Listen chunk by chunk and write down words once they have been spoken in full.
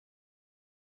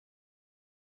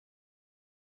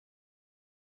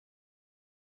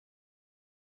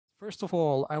First of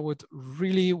all, I would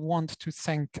really want to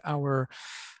thank our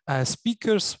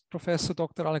speakers, Professor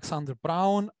Dr. Alexander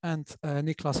Braun and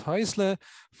Niklas Häusle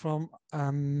from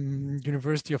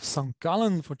University of St.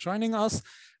 Gallen for joining us.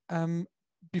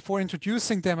 Before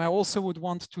introducing them, I also would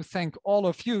want to thank all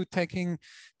of you taking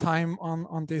time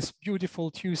on this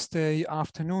beautiful Tuesday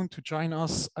afternoon to join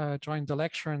us, join the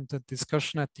lecture and the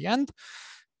discussion at the end.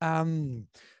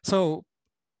 So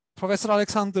Professor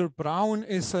Alexander Braun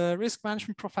is a risk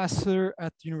management professor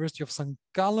at the University of St.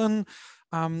 Gallen.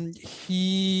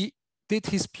 He did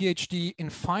his PhD in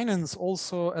finance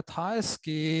also at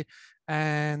Häusle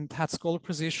and had scholar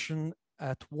position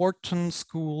at Wharton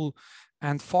School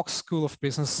and Fox School of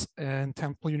Business and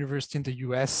Temple University in the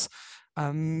US.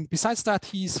 Besides that,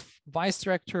 he's vice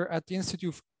director at the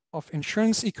Institute of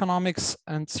Insurance Economics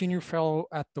and senior fellow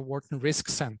at the Wharton Risk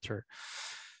Center.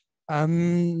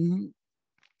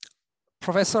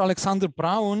 Professor Alexander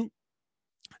Braun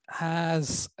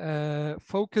has a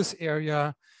focus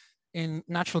area in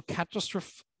natural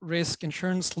catastrophe risk,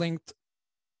 insurance-linked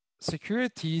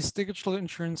securities, digital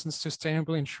insurance, and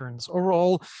sustainable insurance.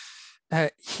 Overall,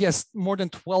 he has more than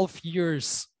 12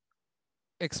 years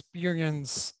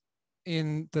experience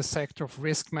in the sector of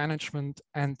risk management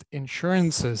and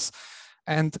insurances.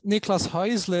 And Niklas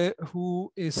Häusle,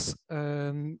 who is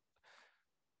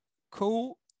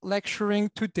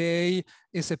co-lecturing today,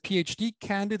 is a PhD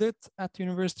candidate at the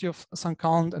University of St.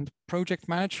 Gallen and project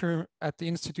manager at the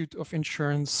Institute of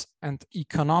Insurance and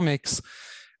Economics.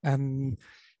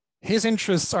 His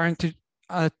interests are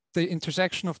at the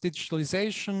intersection of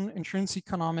digitalization, insurance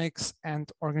economics,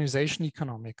 and organization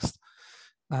economics.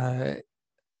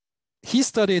 He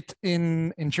studied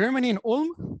in Germany, in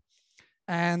Ulm,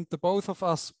 and the both of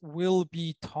us will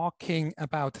be talking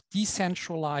about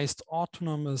decentralized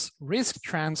autonomous risk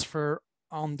transfer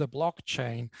on the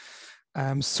blockchain.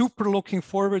 I'm super looking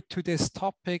forward to this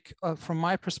topic. From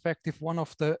my perspective, one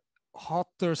of the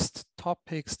hottest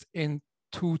topics in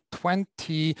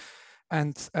 2020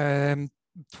 and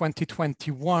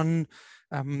 2021,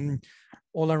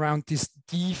 all around this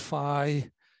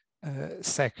DeFi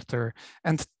sector.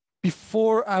 And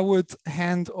before I would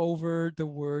hand over the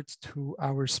word to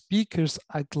our speakers,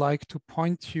 I'd like to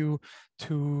point you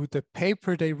to the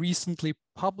paper they recently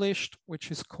published,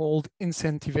 which is called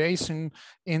Incentivization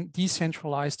in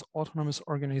Decentralized Autonomous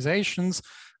Organizations,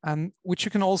 which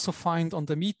you can also find on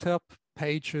the meetup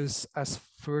pages as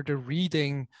further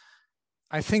reading.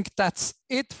 I think that's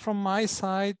it from my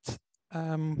side.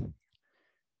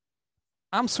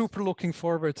 I'm super looking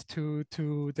forward to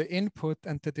the input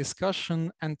and the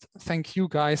discussion, and thank you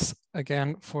guys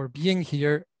again for being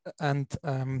here, and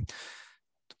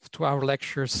to our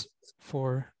lecturers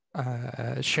for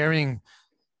sharing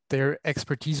their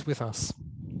expertise with us.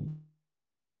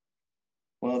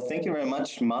 Well, thank you very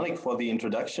much, Malik, for the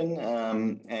introduction,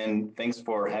 and thanks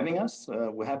for having us.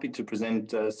 We're happy to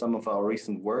present some of our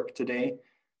recent work today.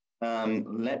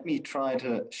 Let me try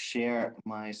to share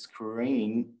my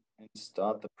screen and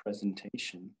start the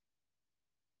presentation.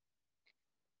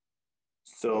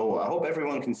 So I hope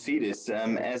everyone can see this.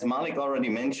 As Malik already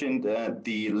mentioned,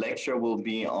 the lecture will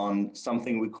be on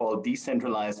something we call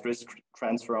decentralized risk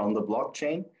transfer on the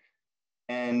blockchain.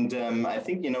 And I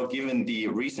think, given the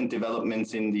recent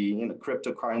developments in the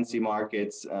cryptocurrency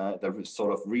markets, the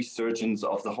sort of resurgence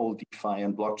of the whole DeFi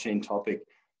and blockchain topic,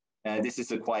 this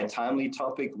is a quite timely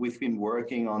topic. We've been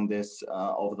working on this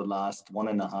over the last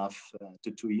 1.5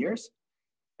 to 2 years.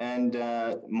 And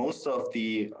most of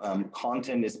the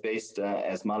content is based,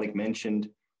 as Malik mentioned,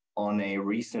 on a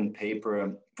recent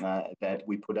paper that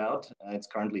we put out. It's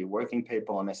currently a working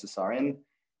paper on SSRN,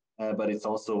 but it's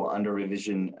also under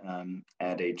revision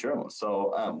at a journal. So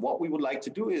what we would like to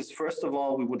do is, first of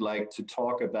all, we would like to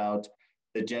talk about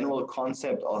the general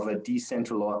concept of a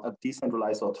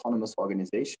decentralized autonomous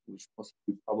organization, which most of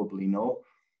you probably know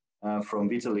from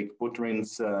Vitalik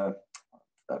Buterin's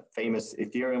famous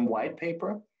Ethereum white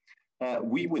paper.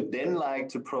 We would then like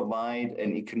to provide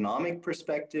an economic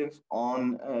perspective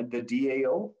on the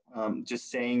DAO,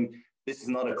 just saying this is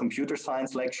not a computer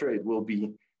science lecture, it will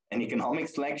be an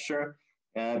economics lecture,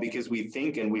 because we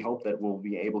think and we hope that we'll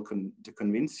be able to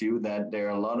convince you that there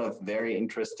are a lot of very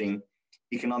interesting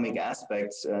economic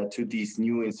aspects to these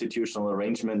new institutional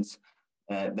arrangements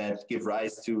that give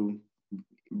rise to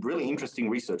really interesting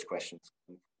research questions.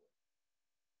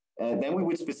 Then we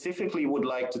would specifically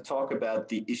like to talk about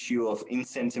the issue of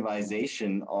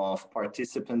incentivization of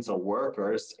participants or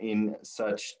workers in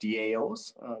such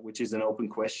DAOs, which is an open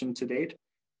question to date,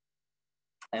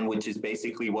 and which is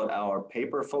basically what our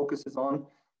paper focuses on.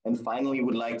 And finally,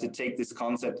 would like to take this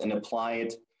concept and apply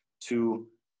it to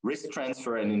risk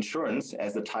transfer and insurance,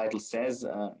 as the title says.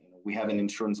 We have an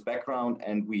insurance background,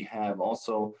 and we have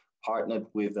also partnered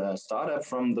with a startup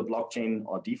from the blockchain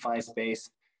or DeFi space,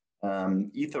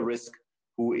 EtherRisk,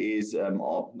 who is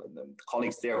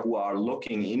colleagues there who are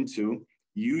looking into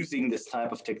using this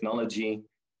type of technology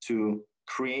to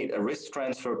create a risk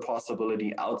transfer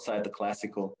possibility outside the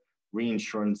classical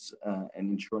reinsurance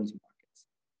and insurance markets.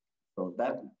 So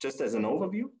that just as an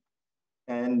overview.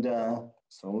 And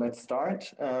so let's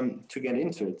start to get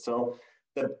into it. So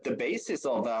the basis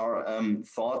of our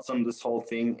thoughts on this whole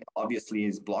thing obviously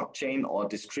is blockchain or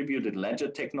distributed ledger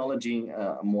technology,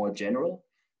 more general.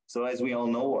 So as we all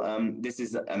know, this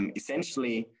is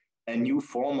essentially a new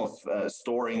form of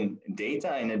storing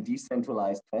data in a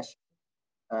decentralized fashion.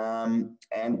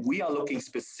 And we are looking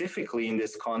specifically in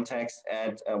this context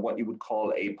at what you would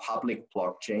call a public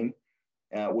blockchain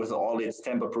with all its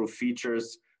tamper-proof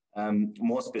features.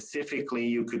 More specifically,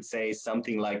 you could say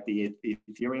something like the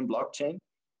Ethereum blockchain,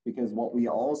 because what we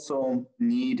also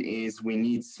need is we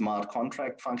need smart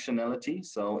contract functionality.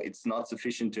 So it's not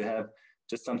sufficient to have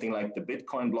just something like the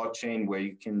Bitcoin blockchain where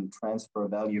you can transfer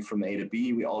value from A to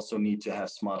B. We also need to have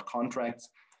smart contracts,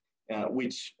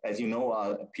 which, as you know,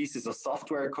 are pieces of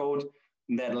software code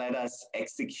that let us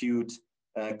execute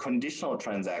conditional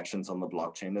transactions on the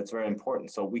blockchain. That's very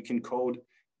important. So we can code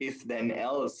if then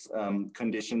else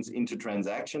conditions into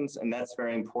transactions. And that's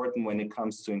very important when it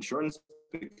comes to insurance,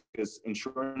 because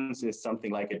insurance is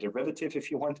something like a derivative, if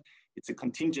you want. It's a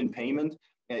contingent payment.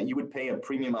 You would pay a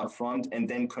premium upfront and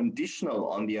then conditional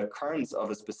on the occurrence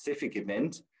of a specific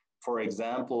event. For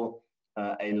example,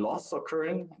 a loss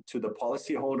occurring to the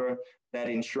policyholder, that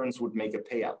insurance would make a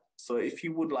payout. So if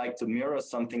you would like to mirror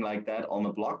something like that on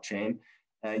a blockchain,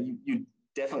 you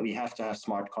definitely have to have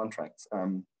smart contracts,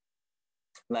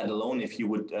 let alone if you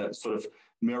would sort of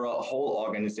mirror a whole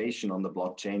organization on the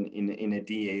blockchain in a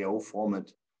DAO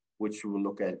format, which we will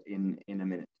look at in a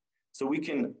minute. So we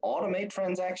can automate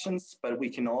transactions, but we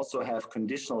can also have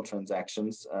conditional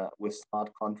transactions with smart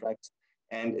contracts.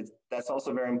 And that's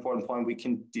also a very important point. We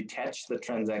can detach the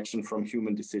transaction from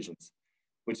human decisions,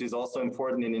 which is also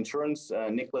important in insurance.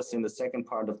 Niklas, in the second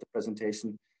part of the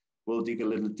presentation, will dig a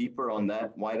little deeper on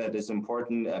that, why that is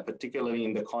important, particularly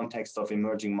in the context of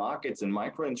emerging markets and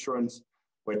microinsurance,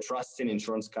 where trust in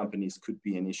insurance companies could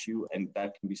be an issue, and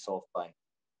that can be solved by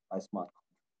smart contracts.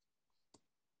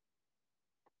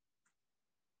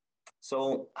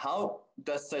 So how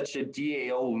does such a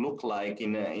DAO look like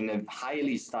in a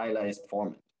highly stylized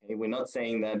format? Okay, we're not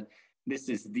saying that this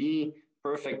is the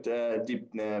perfect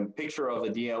picture of a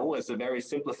DAO. It's a very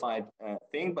simplified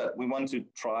thing, but we want to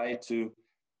try to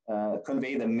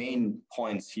convey the main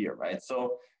points here, right?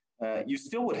 So you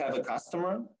still would have a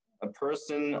customer, a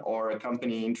person or a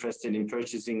company interested in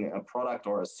purchasing a product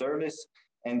or a service,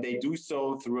 and they do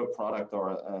so through a product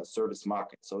or a service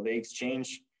market. So they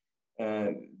exchange,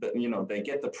 they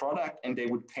get the product and they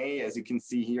would pay, as you can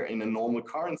see here, in a normal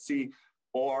currency,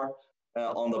 or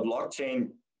on the blockchain,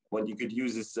 what you could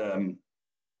use is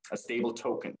a stable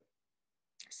token,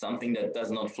 something that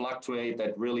does not fluctuate,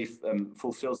 that really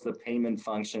fulfills the payment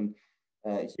function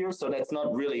here. So that's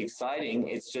not really exciting.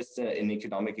 It's just an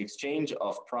economic exchange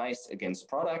of price against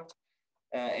product.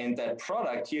 And that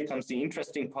product, here comes the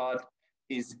interesting part,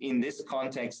 is in this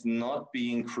context not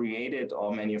being created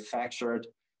or manufactured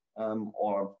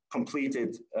or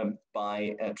completed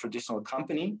by a traditional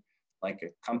company, like a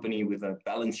company with a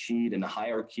balance sheet and a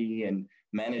hierarchy and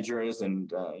managers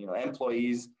and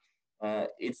employees.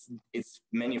 It's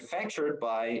manufactured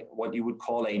by what you would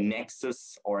call a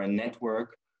nexus or a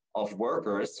network of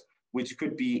workers, which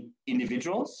could be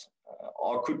individuals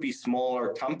or could be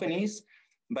smaller companies.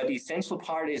 But the essential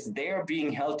part is they're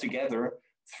being held together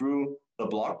through the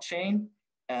blockchain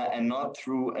and not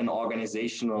through an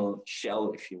organizational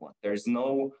shell, if you want. There's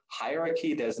no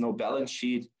hierarchy, there's no balance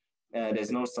sheet,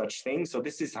 there's no such thing. So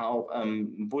this is how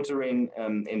Buterin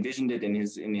envisioned it in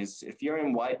his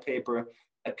Ethereum white paper.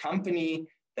 A company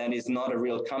that is not a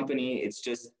real company, it's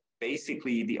just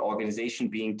basically the organization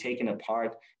being taken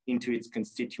apart into its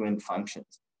constituent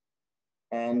functions.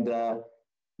 And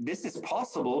this is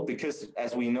possible because,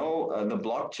 as we know, the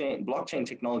blockchain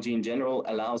technology in general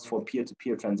allows for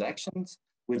peer-to-peer transactions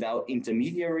without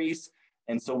intermediaries.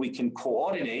 And so we can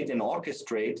coordinate and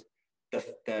orchestrate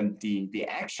the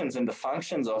actions and the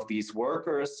functions of these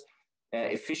workers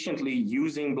efficiently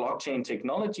using blockchain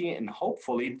technology, and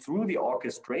hopefully through the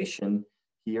orchestration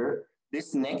here,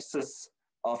 this nexus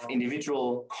of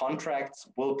individual contracts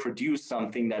will produce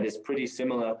something that is pretty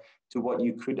similar to what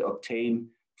you could obtain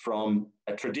from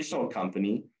a traditional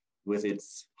company with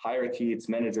its hierarchy, its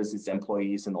managers, its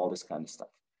employees, and all this kind of stuff.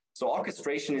 So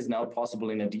orchestration is now possible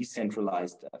in a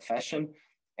decentralized fashion.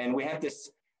 And we have this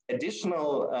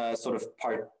additional sort of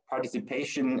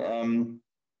participation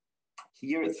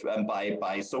here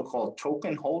by so-called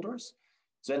token holders.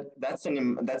 So that's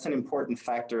an important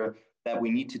factor that we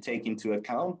need to take into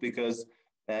account, because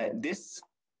this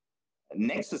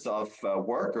nexus of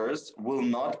workers will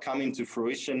not come into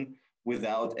fruition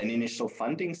without an initial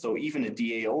funding. So even a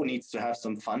DAO needs to have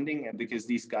some funding, because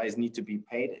these guys need to be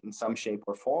paid in some shape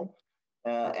or form.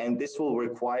 And this will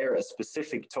require a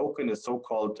specific token, a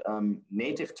so-called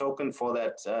native token for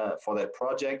that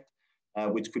project,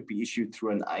 which could be issued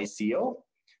through an ICO.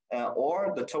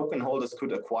 Or the token holders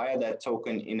could acquire that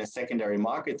token in a secondary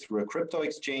market through a crypto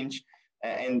exchange.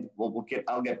 And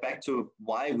I'll get back to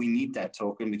why we need that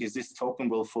token, because this token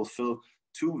will fulfill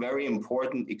two very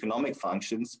important economic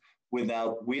functions,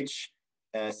 without which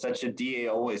such a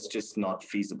DAO is just not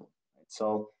feasible.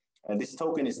 So this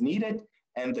token is needed,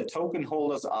 and the token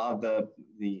holders are the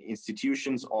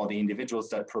institutions or the individuals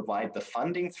that provide the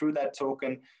funding through that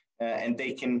token, and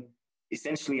they can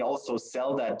essentially also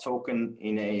sell that token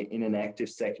in an active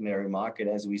secondary market,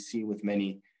 as we see with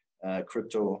many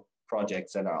crypto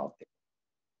projects that are out there.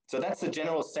 So that's the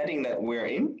general setting that we're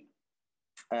in.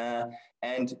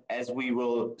 And as we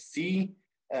will see,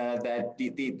 that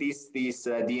these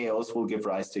DAOs will give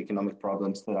rise to economic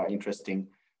problems that are interesting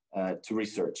to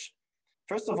research.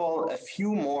 First of all, a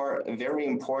few more very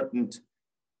important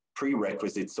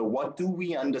prerequisites. So what do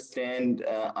we understand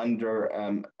under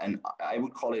I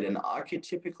would call it an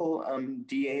archetypical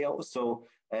DAO. So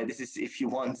this is, if you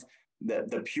want,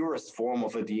 the purest form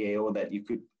of a DAO that you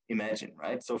could imagine,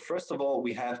 right? So first of all,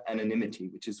 we have anonymity,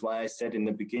 which is why I said in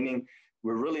the beginning,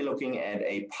 we're really looking at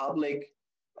a public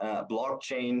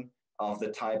blockchain of the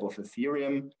type of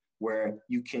Ethereum, where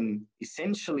you can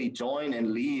essentially join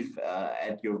and leave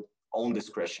at your own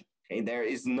discretion. Okay, there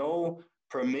is no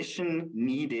permission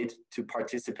needed to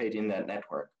participate in that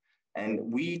network. And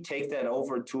we take that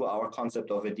over to our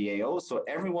concept of a DAO. So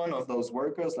every one of those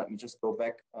workers, let me just go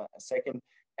back a second,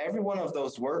 every one of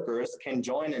those workers can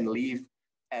join and leave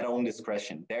at own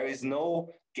discretion. There is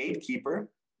no gatekeeper.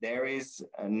 There is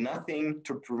nothing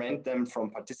to prevent them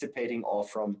from participating or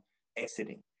from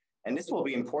exiting. And this will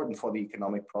be important for the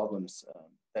economic problems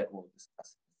that we'll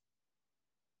discuss.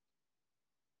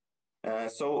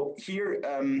 So here,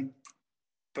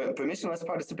 permissionless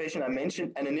participation, I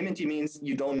mentioned anonymity means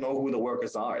you don't know who the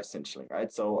workers are, essentially,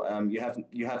 right? So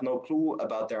you have no clue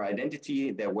about their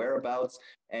identity, their whereabouts,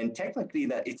 and technically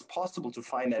that it's possible to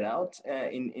find that out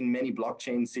in many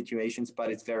blockchain situations, but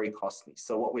it's very costly.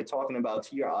 So what we're talking about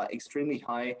here are extremely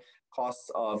high costs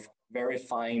of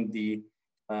verifying the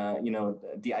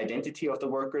identity of the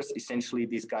workers. Essentially,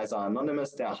 these guys are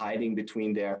anonymous. They're hiding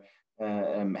between their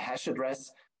hash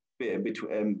address,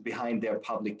 behind their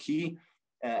public key.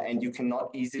 And you cannot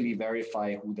easily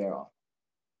verify who they are.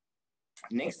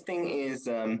 Next thing is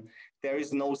there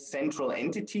is no central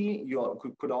entity. You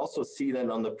could also see that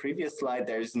on the previous slide,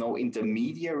 there is no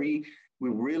intermediary.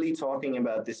 We're really talking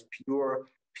about this pure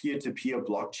peer-to-peer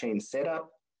blockchain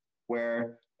setup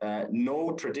where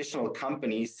no traditional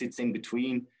company sits in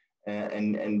between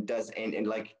and does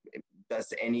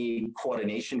any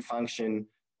coordination function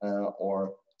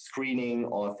or screening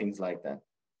or things like that.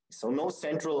 So no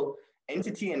central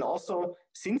entity, and also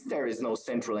since there is no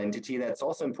central entity, that's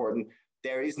also important,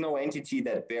 there is no entity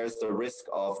that bears the risk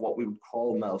of what we would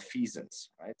call malfeasance,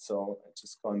 right? So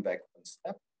just going back one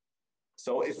step.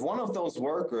 So if one of those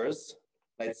workers,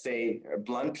 let's say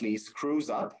bluntly, screws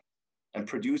up and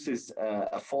produces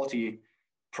a faulty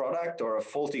product or a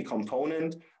faulty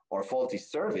component or a faulty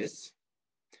service,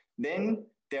 then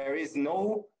there is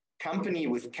no company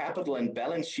with capital and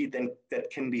balance sheet that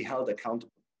can be held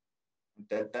accountable.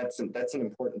 That's an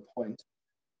important point.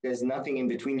 There's nothing in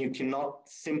between. You cannot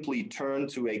simply turn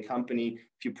to a company.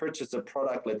 If you purchase a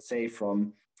product, let's say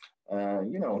from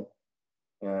Daimler,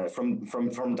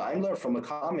 from a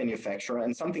car manufacturer,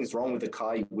 and something's wrong with the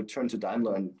car, you would turn to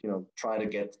Daimler and try to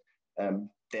get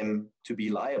them to be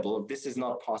liable. This is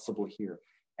not possible here,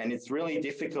 and it's really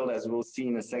difficult, as we'll see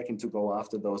in a second, to go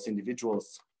after those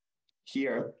individuals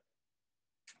here.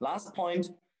 Last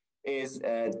point is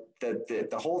that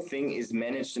the whole thing is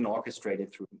managed and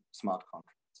orchestrated through smart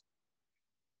contracts.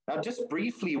 Now, just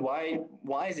briefly,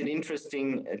 why is it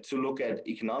interesting to look at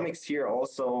economics here?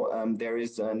 Also, there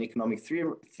is an economic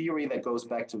theory that goes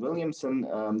back to Williamson,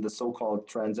 the so-called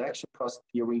transaction cost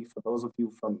theory. For those of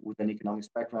you with an economics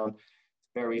background,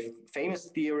 very famous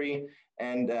theory.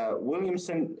 And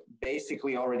Williamson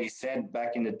basically already said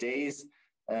back in the days,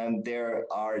 there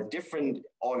are different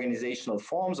organizational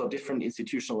forms or different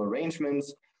institutional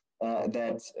arrangements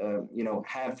that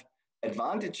have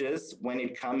advantages when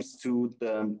it comes to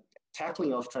the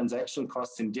tackling of transaction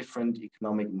costs in different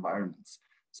economic environments.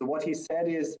 So what he said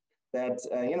is that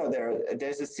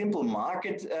there's a simple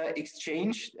market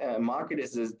exchange. Market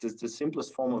is the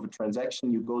simplest form of a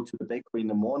transaction. You go to the bakery in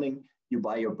the morning, you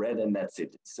buy your bread, and that's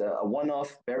it. It's a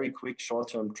one-off, very quick,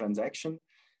 short-term transaction.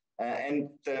 And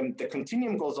the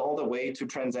continuum goes all the way to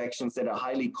transactions that are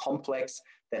highly complex,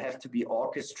 that have to be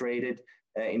orchestrated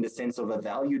in the sense of a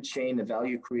value chain, a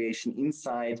value creation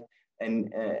inside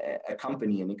a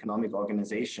company, an economic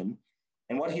organization.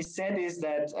 And what he said is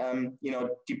that,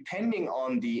 depending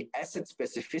on the asset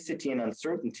specificity and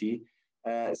uncertainty,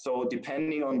 so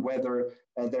depending on whether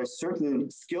there's certain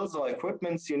skills or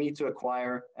equipments you need to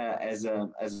acquire as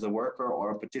a worker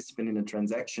or a participant in a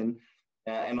transaction,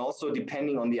 and also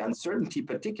depending on the uncertainty,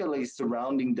 particularly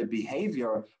surrounding the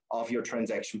behavior of your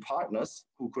transaction partners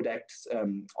who could act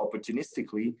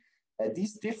opportunistically,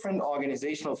 these different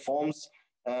organizational forms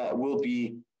will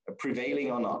be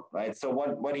prevailing or not, right? So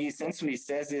what he essentially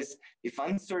says is, if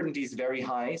uncertainty is very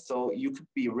high, so you could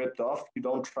be ripped off, you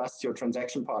don't trust your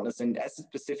transaction partners, and asset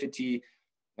specificity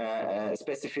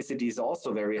is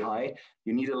also very high.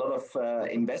 You need a lot of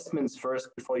investments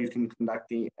first before you can conduct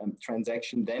the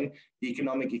transaction. Then the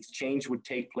economic exchange would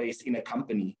take place in a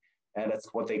company. That's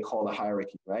what they call a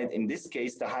hierarchy, right? In this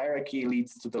case, the hierarchy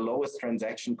leads to the lowest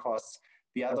transaction costs.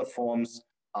 The other forms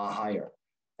are higher.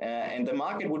 And the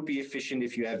market would be efficient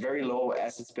if you have very low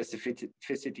asset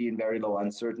specificity and very low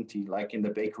uncertainty, like in the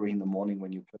bakery in the morning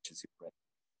when you purchase your bread.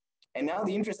 And now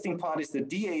the interesting part is the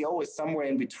DAO is somewhere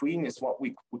in between, is what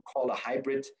we would call a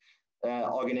hybrid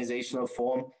organizational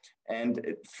form.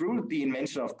 And through the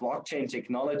invention of blockchain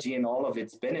technology and all of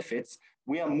its benefits,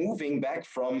 we are moving back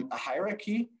from a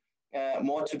hierarchy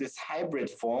more to this hybrid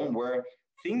form, where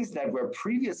things that were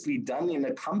previously done in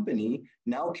a company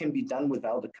now can be done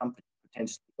without the company,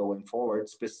 potentially going forward,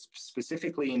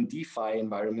 specifically in DeFi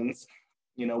environments,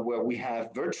 where we have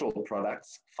virtual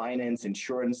products, finance,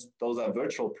 insurance. Those are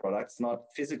virtual products, not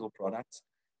physical products.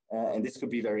 And this could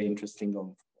be very interesting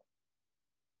going forward.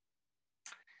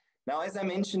 Now, as I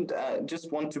mentioned,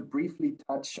 just want to briefly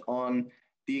touch on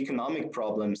the economic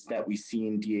problems that we see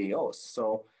in DAOs.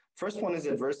 So first one is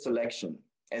adverse selection.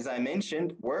 As I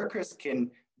mentioned, workers can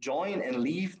join and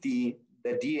leave the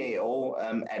DAO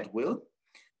at will.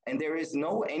 And there is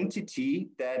no entity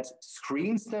that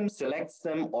screens them, selects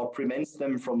them, or prevents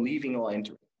them from leaving or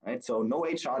entering, right? So no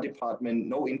HR department,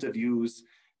 no interviews,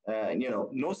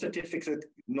 no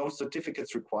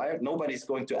certificates required. Nobody's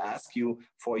going to ask you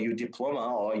for your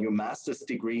diploma or your master's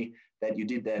degree that you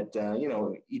did at,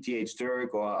 ETH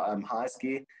Zurich or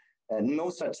Häusle.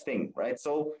 No such thing, right?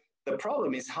 So the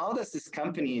problem is, how does this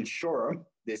company ensure,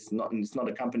 it's not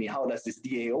a company, how does this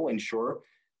DAO ensure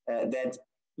that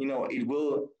it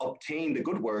will obtain the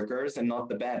good workers and not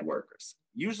the bad workers?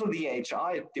 Usually the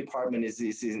HR department is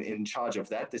in charge of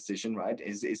that decision, right?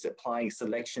 Is applying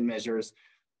selection measures,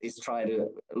 is trying to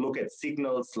look at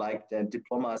signals like the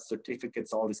diplomas,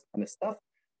 certificates, all this kind of stuff.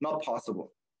 Not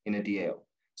possible in a DAO.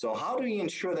 So how do you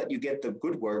ensure that you get the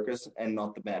good workers and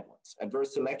not the bad ones?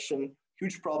 Adverse selection,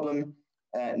 huge problem,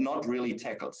 not really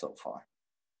tackled so far.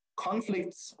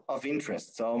 Conflicts of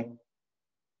interest. So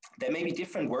there may be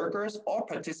different workers or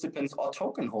participants or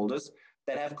token holders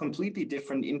that have completely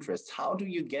different interests. How do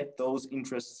you get those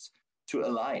interests to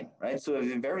align, right? So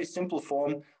in a very simple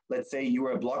form, let's say you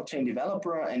are a blockchain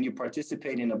developer and you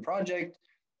participate in a project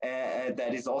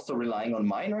that is also relying on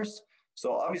miners.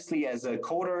 So obviously as a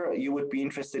coder, you would be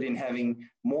interested in having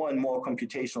more and more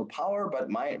computational power, but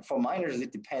for miners,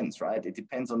 it depends, right? It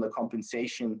depends on the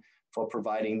compensation for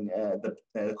providing the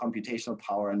computational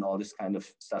power and all this kind of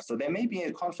stuff. So there may be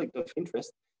a conflict of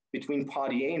interest between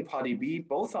party A and party B.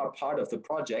 Both are part of the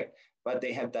project, but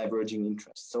they have diverging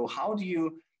interests. So how do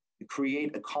you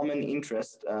create a common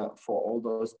interest for all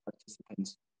those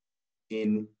participants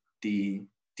in the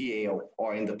DAO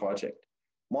or in the project?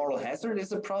 Moral hazard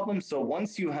is a problem. So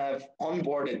once you have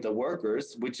onboarded the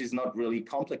workers, which is not really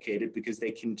complicated because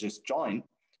they can just join,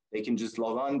 they can just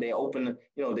log on, they open,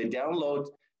 they download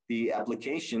the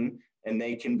application and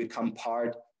they can become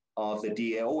part of the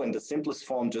DAO in the simplest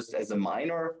form, just as a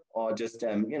miner or just,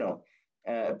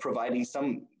 providing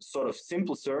some sort of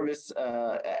simple service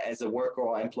as a worker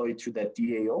or employee to that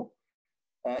DAO.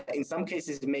 In some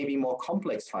cases, it may be more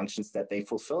complex functions that they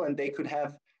fulfill, and they could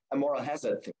have a moral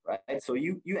hazard thing, right? So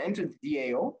you enter the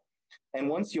DAO, and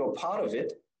once you're part of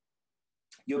it,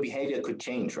 your behavior could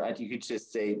change, right? You could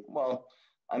just say, well,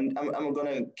 I'm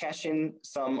going to cash in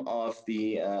some of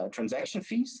the transaction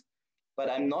fees, but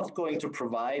I'm not going to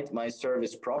provide my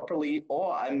service properly,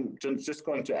 or I'm just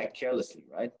going to act carelessly,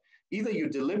 right? Either you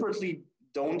deliberately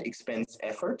don't expense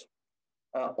effort,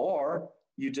 or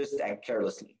you just act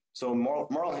carelessly. So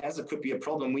moral hazard could be a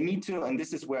problem. We need to, and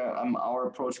this is where our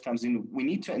approach comes in, we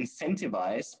need to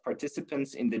incentivize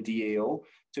participants in the DAO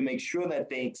to make sure that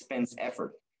they expense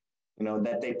effort,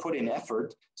 that they put in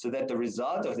effort so that the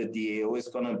result of the DAO is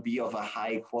going to be of a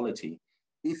high quality.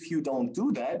 If you don't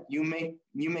do that, you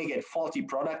may get faulty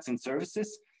products and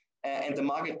services, and the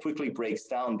market quickly breaks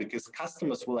down because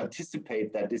customers will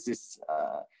anticipate that this is,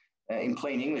 in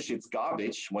plain English, it's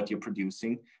garbage, what you're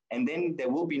producing, and then there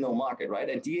will be no market, right?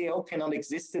 A DAO cannot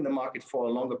exist in the market for a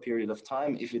longer period of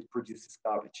time if it produces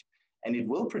garbage. And it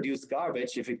will produce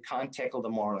garbage if it can't tackle the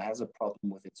moral hazard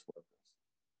problem with its workers.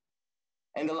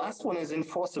 And the last one is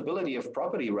enforceability of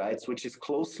property rights, which is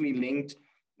closely linked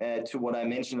to what I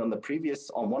mentioned on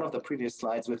one of the previous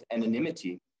slides with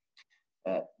anonymity.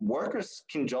 Workers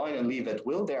can join and leave at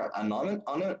will. They're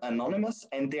anonymous,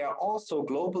 and they are also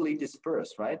globally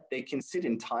dispersed, right? They can sit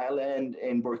in Thailand,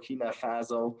 in Burkina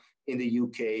Faso, in the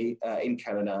UK, in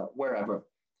Canada, wherever.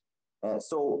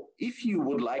 So if you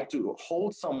would like to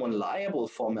hold someone liable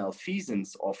for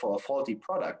malfeasance or for a faulty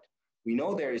product, we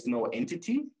know there is no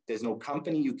entity, there's no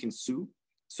company you can sue.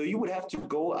 So you would have to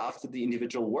go after the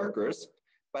individual workers.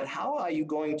 But how are you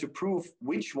going to prove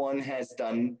which one has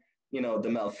done the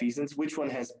malfeasance, which one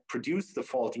has produced the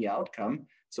faulty outcome?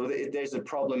 So there's a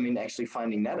problem in actually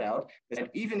finding that out. That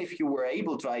even if you were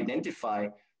able to identify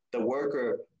the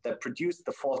worker that produced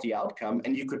the faulty outcome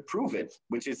and you could prove it,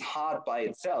 which is hard by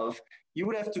itself, you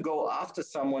would have to go after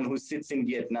someone who sits in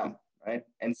Vietnam, right,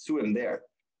 and sue him there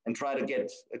and try to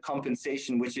get a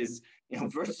compensation, which is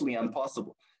virtually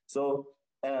impossible. So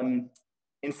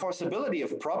enforceability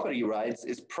of property rights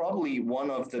is probably one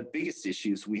of the biggest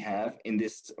issues we have in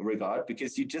this regard,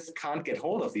 because you just can't get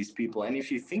hold of these people. And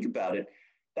if you think about it,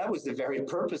 that was the very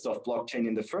purpose of blockchain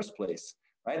in the first place,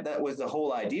 right? That was the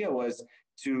whole idea, was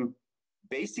to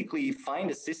basically find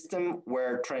a system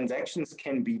where transactions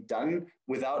can be done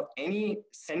without any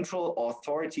central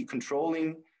authority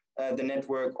controlling the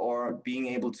network or being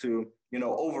able to,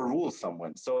 overrule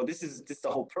someone. So this is the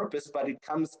whole purpose, but it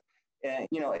comes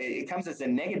it comes as a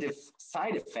negative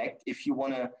side effect if you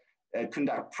want to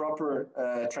conduct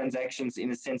proper transactions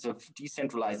in a sense of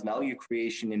decentralized value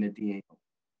creation in a DAO.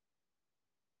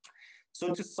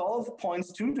 So to solve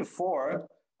points 2 to 4,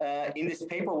 in this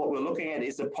paper, what we're looking at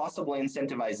is a possible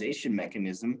incentivization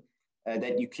mechanism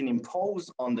that you can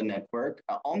impose on the network,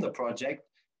 on the project,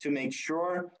 to make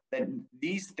sure that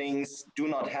these things do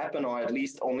not happen, or at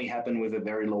least only happen with a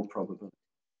very low probability.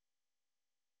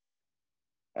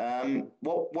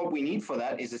 What we need for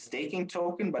that is a staking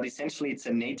token, but essentially it's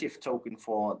a native token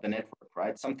for the network,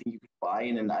 right? Something you could buy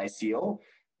in an ICO,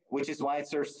 which is why it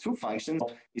serves 2 functions.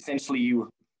 Essentially, you,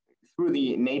 through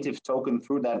the native token,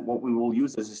 through that, what we will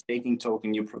use as a staking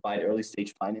token, you provide early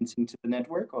stage financing to the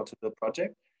network or to the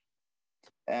project.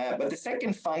 But the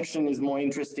second function is more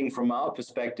interesting from our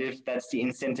perspective. That's the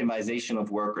incentivization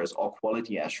of workers, or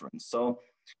quality assurance. So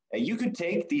you could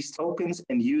take these tokens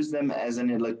and use them as an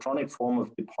electronic form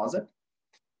of deposit.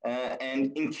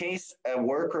 And in case a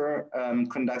worker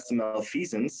conducts a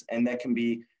malfeasance, and that can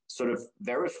be sort of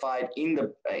verified in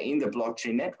the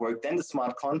blockchain network, then the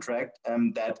smart contract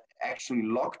that actually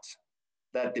locked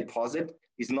that deposit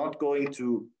is not going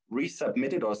to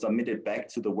resubmit it or submit it back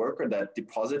to the worker that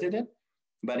deposited it,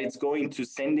 but it's going to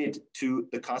send it to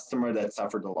the customer that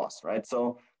suffered the loss, right?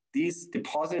 So these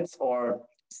deposits or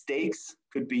stakes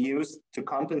could be used to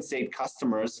compensate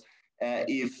customers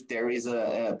if there is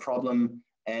a problem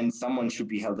and someone should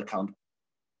be held accountable.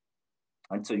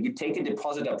 Right? So you take a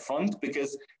deposit up front,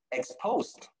 because ex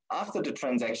post, after the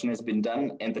transaction has been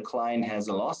done and the client has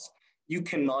a loss, you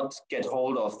cannot get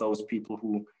hold of those people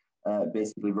who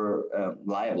basically were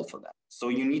liable for that. So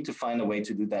you need to find a way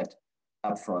to do that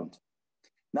up front.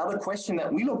 Now, the question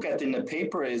that we look at in the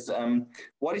paper is,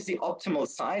 what is the optimal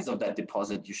size of that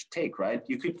deposit you should take, right?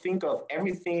 You could think of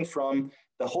everything from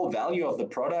the whole value of the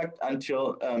product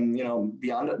until,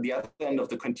 beyond the other end of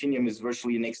the continuum is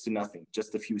virtually next to nothing,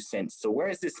 just a few cents. So where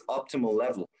is this optimal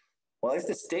level? Well, if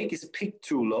the stake is picked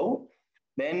too low,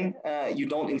 then you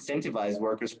don't incentivize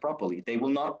workers properly. They will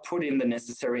not put in the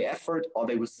necessary effort, or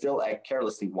they will still act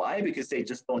carelessly. Why? Because they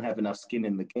just don't have enough skin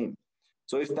in the game.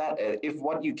 So if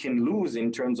what you can lose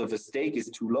in terms of a stake is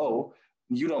too low,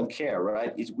 you don't care,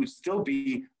 right? It would still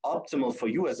be optimal for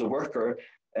you as a worker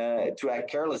to act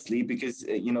carelessly, because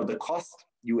the cost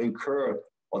you incur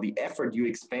or the effort you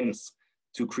expense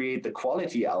to create the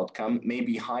quality outcome may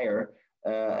be higher,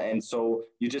 and so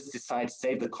you just decide to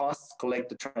save the costs, collect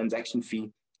the transaction fee,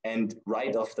 and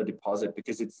write off the deposit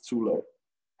because it's too low.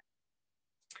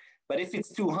 But if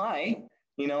it's too high,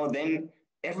 then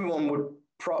everyone would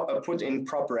put in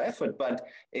proper effort, but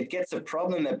it gets a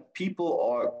problem that people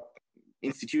or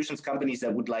institutions, companies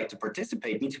that would like to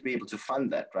participate need to be able to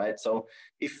fund that, right? So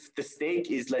if the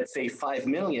stake is, let's say, 5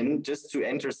 million just to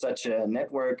enter such a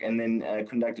network and then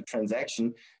conduct a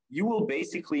transaction, you will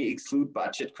basically exclude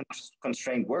budget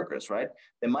constrained workers, right?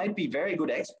 There might be very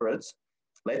good experts,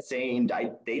 let's say in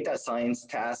data science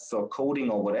tasks or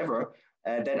coding or whatever,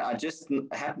 that are just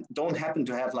don't happen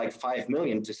to have like 5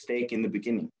 million to stake in the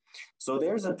beginning. So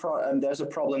there's a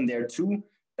problem there too.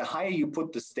 The higher you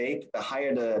put the stake, the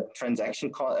higher the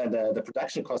transaction cost, the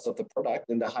production cost of the product,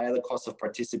 and the higher the cost of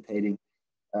participating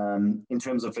in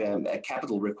terms of a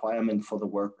capital requirement for the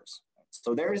workers.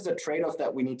 So there is a trade-off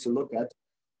that we need to look at.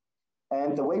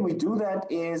 And the way we do that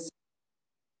is,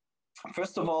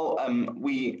 first of all,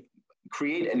 we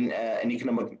create an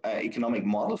economic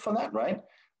model for that, right?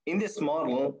 In this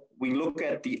model, we look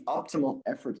at the optimal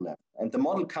effort level. And the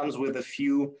model comes with a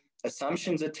few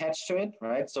assumptions attached to it,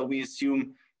 right? So we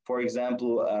assume, for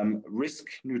example, risk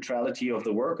neutrality of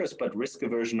the workers, but risk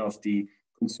aversion of the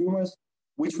consumers,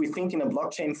 which we think in a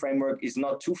blockchain framework is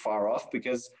not too far off,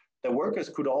 because the workers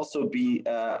could also be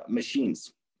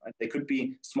machines. Right? They could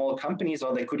be small companies,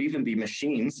 or they could even be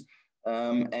machines.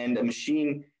 And a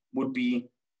machine would be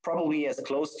probably as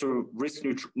close to risk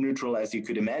neutral as you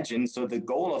could imagine. So the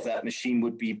goal of that machine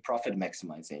would be profit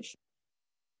maximization.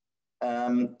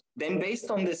 Then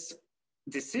based on this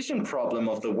decision problem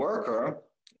of the worker,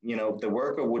 the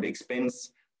worker would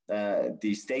expense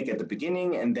the stake at the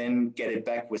beginning and then get it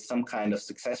back with some kind of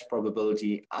success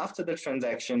probability after the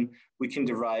transaction. We can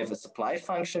derive a supply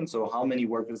function, so how many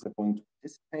workers are going to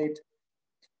participate.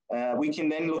 We can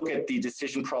then look at the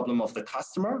decision problem of the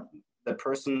customer, the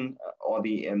person or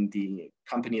the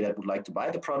company that would like to buy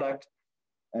the product.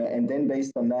 And then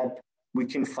based on that, we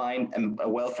can find a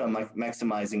welfare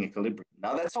maximizing equilibrium.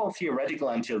 Now that's all theoretical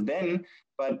until then,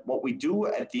 but what we do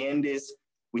at the end is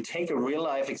we take a real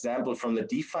life example from the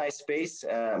DeFi space,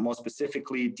 more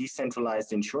specifically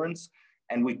decentralized insurance,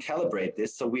 and we calibrate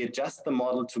this. So we adjust the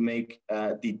model to make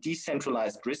the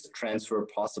decentralized risk transfer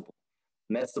possible.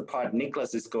 And that's the part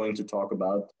Niklas is going to talk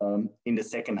about in the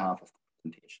second half of the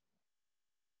presentation.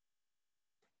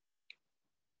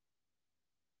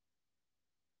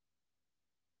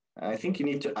 I think you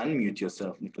need to unmute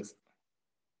yourself, Niklas.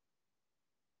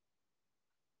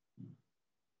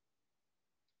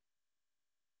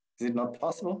 Is it not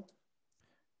possible?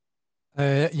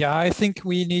 Yeah, I think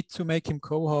we need to make him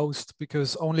co-host,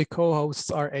 because only co-hosts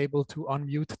are able to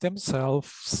unmute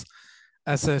themselves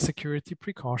as a security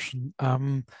precaution.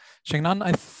 Shengnan,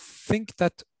 I think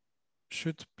that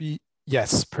should be,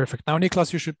 yes, perfect. Now,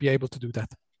 Niklas, you should be able to do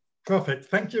that. Perfect,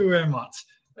 thank you very much.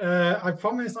 I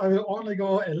promise I will only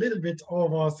go a little bit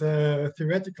over the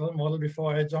theoretical model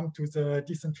before I jump to the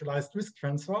decentralized risk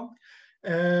transfer.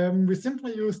 We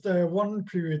simply used a one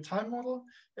period time model.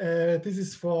 This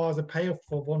is for the payoff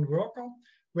for one worker,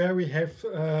 where we have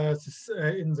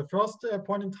in the first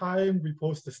point in time, we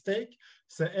post the stake,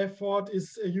 the effort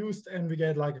is used, and we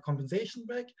get like a compensation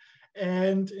back.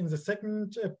 And in the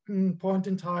second point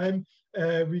in time,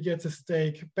 we get the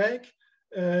stake back,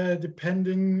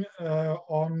 depending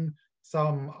on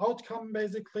some outcome,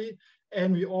 basically.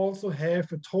 And we also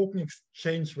have a token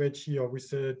exchange rate here with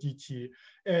the DT.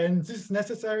 And this is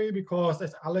necessary because,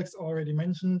 as Alex already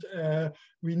mentioned,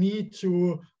 we need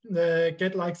to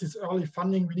get like this early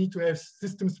funding. We need to have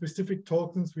system-specific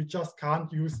tokens. We just can't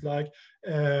use like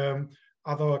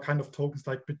other kind of tokens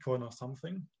like Bitcoin or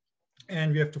something.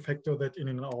 And we have to factor that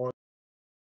in our.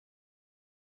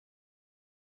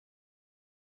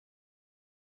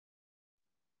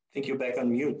 I think you're back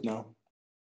on mute now.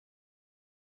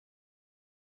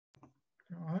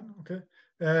 Okay.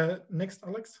 Next,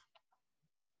 Alex.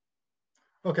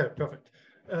 Okay, perfect.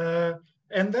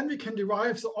 And then we can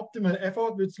derive the optimal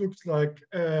effort, which looks like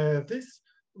this,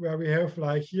 where we have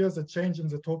like here's a change in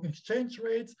the token exchange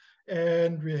rates,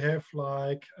 and we have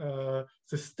like the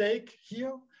stake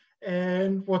here.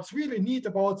 And what's really neat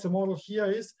about the model here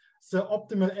is the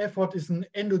optimal effort is an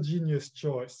endogenous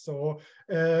choice. So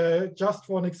just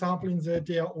for an example, in the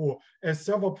DAO, a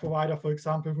server provider, for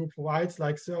example, who provides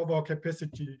like server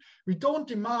capacity, we don't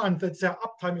demand that their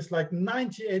uptime is like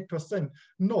 98%.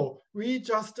 No, we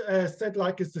just set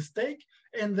like it's the stake,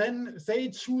 and then they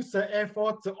choose the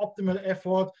effort, the optimal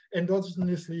effort,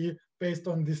 endogenously based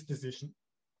on this decision.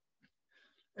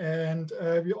 And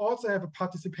we also have a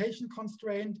participation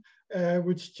constraint,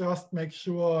 which just makes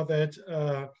sure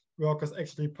that workers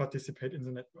actually participate in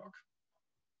the network.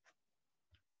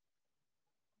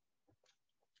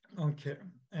 Okay,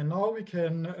 And now we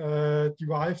can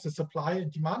derive the supply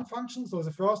and demand function. So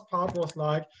the first part was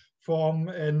like from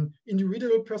an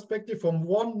individual perspective, from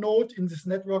one node in this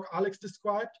network Alex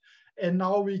described. And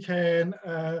now we can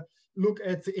look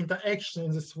at the interaction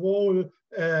in this whole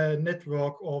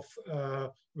network of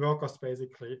workers,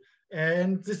 basically.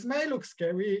 And this may look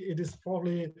scary. It is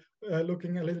probably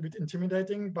looking a little bit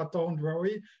intimidating, but don't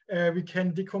worry. We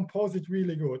can decompose it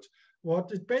really good.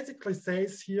 What it basically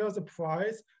says here, the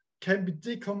price can be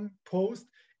decomposed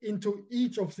into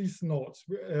each of these nodes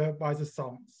by the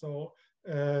sum. So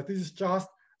this is just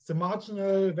the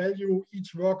marginal value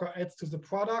each worker adds to the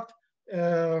product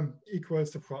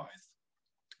equals the price.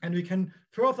 And we can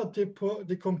further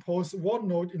decompose one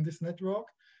node in this network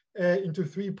into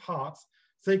three parts.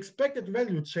 The expected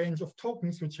value change of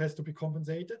tokens, which has to be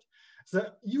compensated,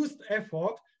 the used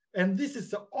effort, and this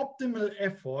is the optimal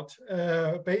effort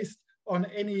based on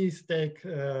any stake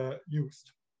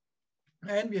used.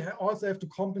 And we also have to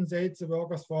compensate the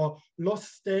workers for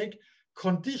lost stake,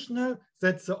 conditional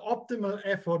that the optimal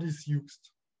effort is used.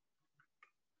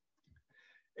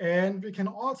 And we can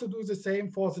also do the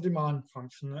same for the demand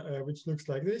function, which looks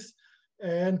like this.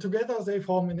 And together they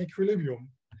form an equilibrium.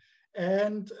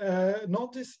 And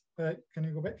notice, can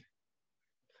you go back?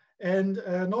 And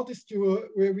notice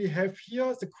where we have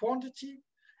here the quantity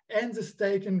and the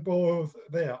stake in both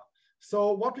there.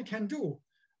 So what we can do,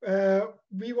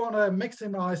 we want to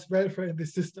maximize welfare in the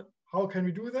system. How can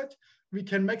we do that? We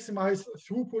can maximize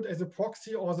throughput as a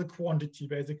proxy or the quantity,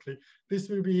 basically. This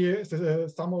will be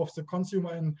the sum of the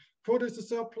consumer and producer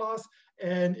surplus.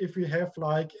 And if we have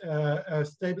like a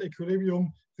stable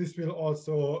equilibrium, this will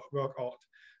also work out.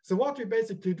 So what we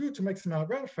basically do to maximize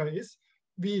welfare is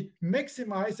we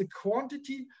maximize the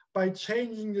quantity by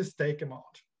changing the stake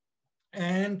amount.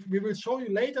 And we will show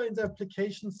you later in the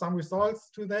application some results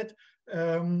to that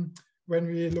when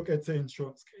we look at the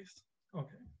insurance case.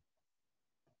 Okay.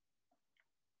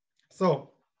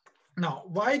 So now,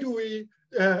 why do we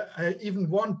even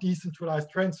want decentralized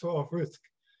transfer of risk?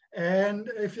 And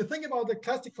if you think about the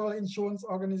classical insurance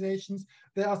organizations,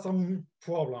 there are some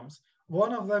problems.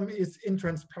 One of them is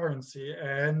intransparency.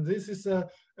 And this is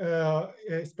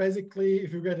it's basically,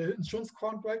 if you get an insurance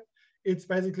contract, it's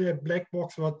basically a black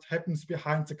box what happens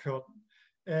behind the curtain.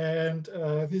 And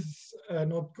this is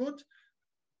not good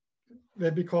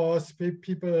because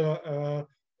people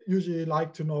usually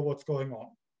like to know what's going on.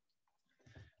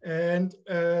 And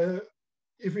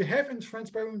if we have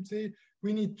transparency,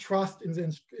 we need trust in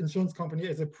the insurance company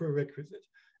as a prerequisite.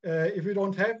 If we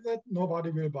don't have that, nobody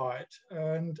will buy it.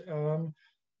 And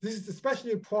this is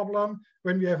especially a problem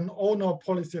when we have an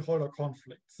owner-policyholder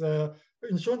conflict. The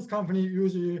insurance company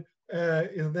usually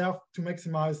is there to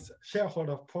maximize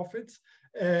shareholder profits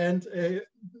and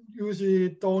usually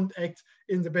don't act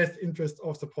in the best interest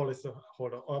of the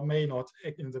policyholder, or may not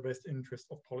act in the best interest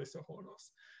of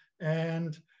policyholders.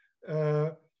 And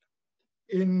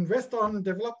in Western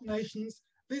developed nations,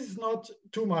 this is not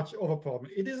too much of a problem.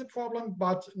 It is a problem,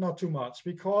 but not too much,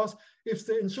 because if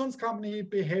the insurance company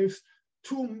behaves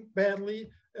too badly,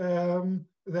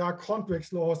 there are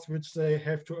contract laws which they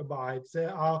have to abide.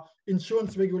 There are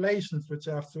insurance regulations which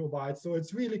they have to abide. So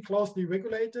it's really closely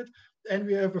regulated, and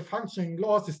we have a functioning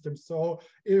law system. So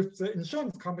if the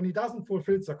insurance company doesn't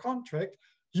fulfill the contract,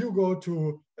 you go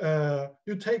to,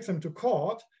 you take them to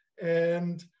court,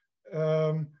 and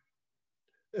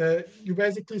you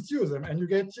basically sue them, and you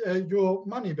get your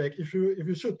money back if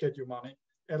you should get your money,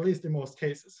 at least in most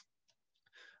cases.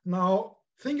 Now,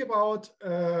 think about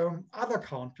other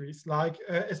countries, like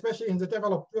especially in the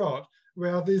developed world,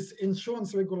 where this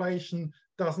insurance regulation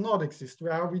does not exist,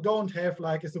 where we don't have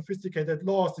like a sophisticated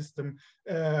law system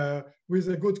with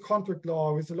a good contract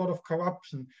law, with a lot of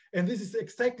corruption. And this is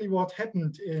exactly what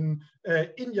happened in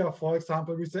India, for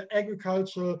example, with the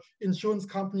agricultural insurance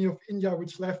company of India,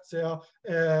 which left their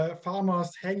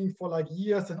farmers hanging for like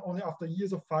years, and only after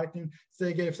years of fighting,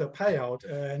 they gave their payout.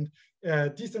 And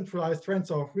decentralized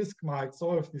transfer of risk might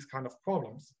solve these kind of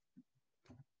problems.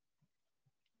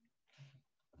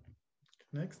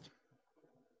 Next.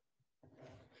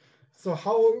 So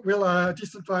how will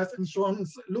decentralized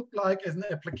insurance look like as an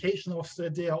application of the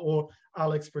DAO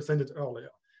Alex presented earlier?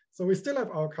 So we still have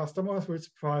our customers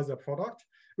which price their product.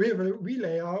 We have a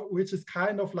relayer, which is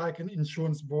kind of like an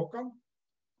insurance broker.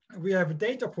 We have a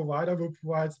data provider who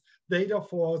provides data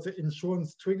for the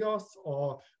insurance triggers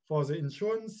or for the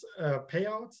insurance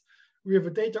payouts. We have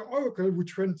a data oracle who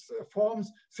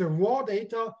transforms the raw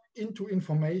data into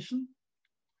information.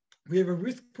 We have a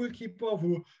risk pool keeper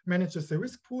who manages the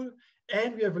risk pool,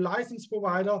 and we have a license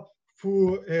provider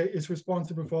who is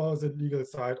responsible for the legal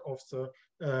side of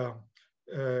the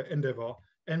endeavor.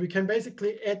 And we can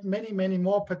basically add many, many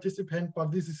more participants,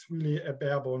 but this is really a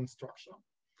bare bones structure.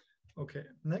 Okay,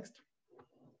 next.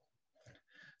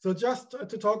 So just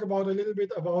to talk about a little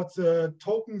bit about the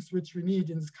tokens which we need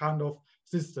in this kind of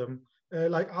system.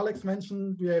 Like Alex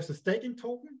mentioned, we have the staking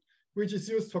token, which is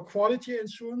used for quality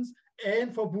assurance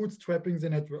and for bootstrapping the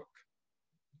network.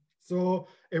 So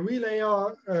a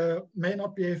relayer may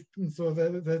not behave, so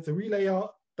that the relayer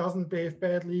doesn't behave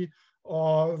badly,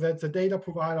 or that the data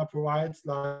provider provides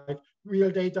like real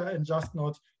data and just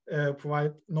not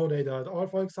provide no data at all,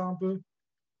 for example.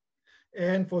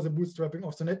 And for the bootstrapping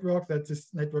of the network, that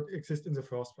this network exists in the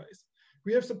first place.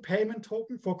 We have the payment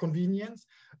token for convenience,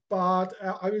 but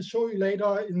I will show you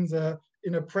later in the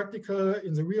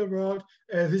real world,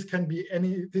 this can be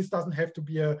this doesn't have to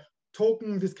be a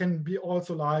token. This can be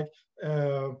also like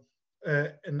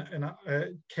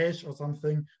cash or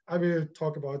something. I will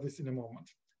talk about this in a moment.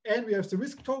 And we have the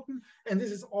risk token, and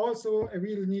this is also a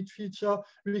really neat feature.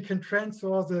 We can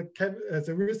transfer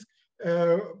the risk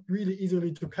really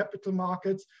easily to capital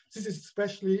markets. This is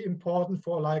especially important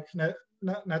for like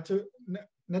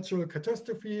natural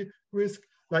catastrophe risk,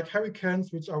 like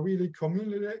hurricanes, which are really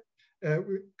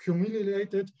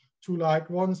accumulated to like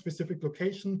one specific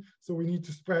location. So we need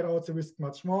to spread out the risk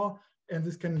much more, and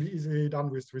this can be easily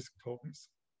done with risk tokens.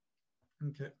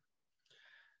 Okay,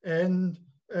 and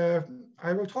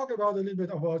I will talk about a little bit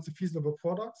about the feasible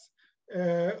products.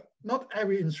 Not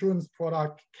every insurance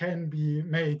product can be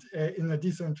made in a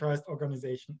decentralized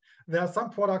organization. There are some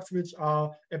products which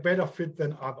are a better fit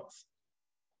than others.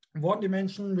 One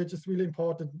dimension which is really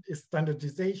important is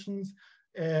standardizations,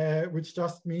 which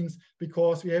just means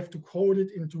because we have to code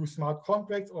it into smart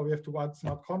contracts, or we have to write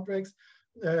smart contracts,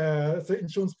 the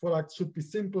insurance product should be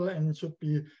simple and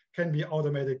can be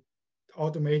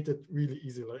automated really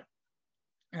easily.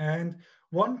 And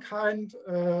one kind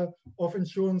of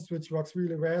insurance which works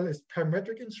really well is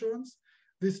parametric insurance.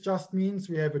 This just means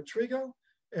we have a trigger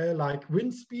like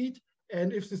wind speed,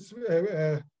 and if this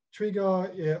trigger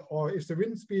or if the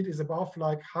wind speed is above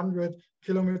like 100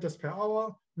 kilometers per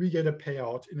hour, we get a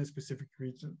payout in a specific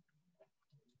region.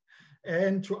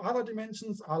 And two other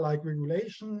dimensions are like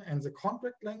regulation and the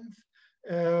contract length.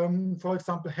 For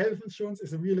example, health insurance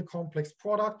is a really complex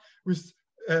product with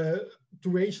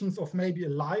durations of maybe a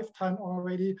lifetime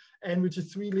already, and which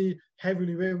is really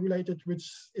heavily regulated,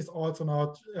 which is also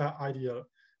not ideal.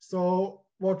 So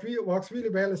what works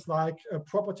really well is like a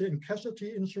property and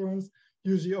casualty insurance,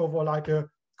 usually over like a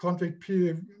contract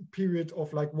period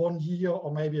of like 1 year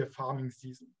or maybe a farming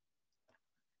season.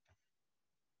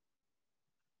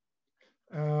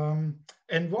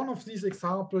 And one of these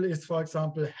examples is, for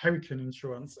example, hurricane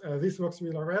insurance. This works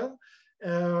really well.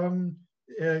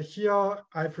 Here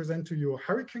I present to you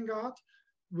Hurricane Guard,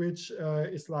 which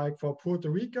is like for Puerto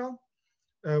Rico,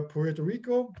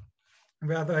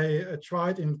 where they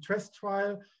tried in test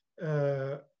trial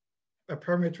a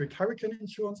parametric hurricane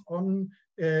insurance on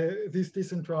this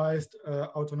decentralized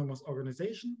autonomous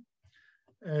organization.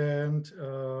 And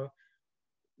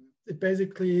it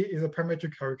basically is a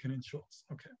parametric hurricane insurance.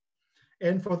 Okay.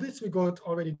 And for this, we got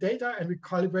already data and we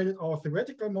calibrated our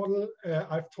theoretical model.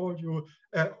 I've told you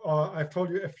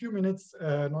a few minutes,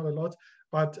 not a lot,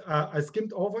 but I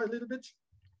skimmed over a little bit.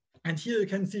 And here you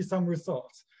can see some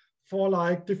results for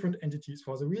like different entities,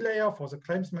 for the relayer, for the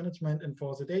claims management, and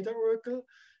for the data oracle.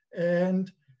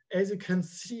 And as you can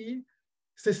see,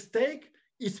 the stake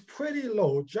is pretty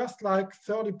low, just like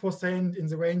 30% in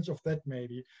the range of that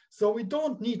maybe. So we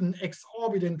don't need an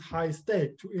exorbitant high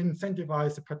stake to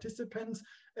incentivize the participants.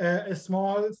 A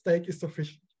small stake is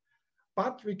sufficient.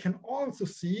 But we can also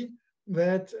see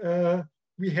that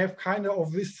we have kind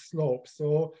of this slope.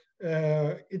 So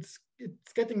it's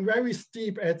getting very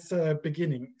steep at the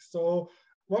beginning. So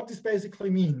what this basically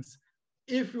means,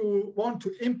 if you want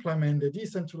to implement a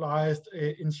decentralized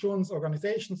insurance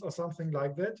organizations or something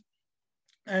like that,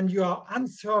 and you are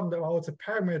uncertain about the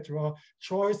parameter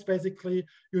choice, basically,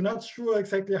 you're not sure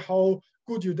exactly how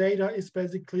good your data is,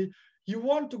 basically, you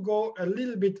want to go a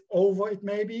little bit over it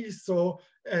maybe. So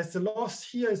as the loss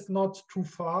here is not too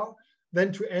far,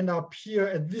 then to end up here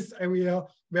at this area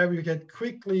where we get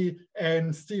quickly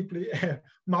and steeply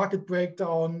market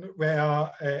breakdown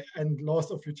and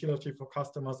loss of utility for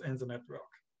customers and the network.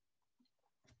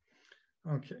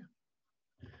 Okay.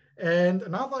 And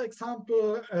another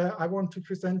example I want to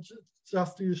present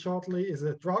just to you shortly is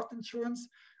a drought insurance.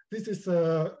 This is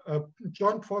a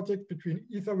joint project between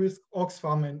EtherRisk,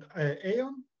 Oxfam, and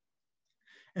Aon.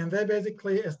 And they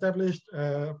basically established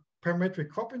parametric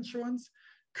crop insurance.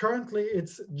 Currently,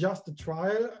 it's just a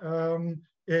trial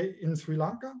in Sri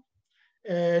Lanka.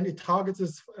 and it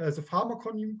targets the farmer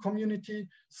community,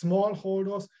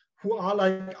 smallholders who are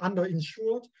like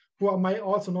underinsured, who may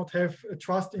also not have a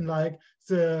trust in like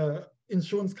the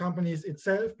insurance companies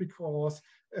itself, because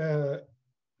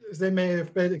they may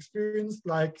have bad experience,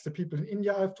 like the people in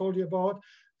India I've told you about.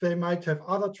 They might have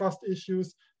other trust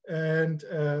issues, and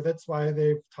that's why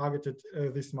they've targeted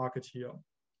this market here.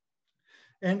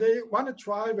 And they want to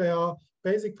try where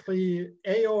basically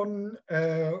Aon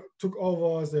took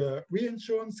over the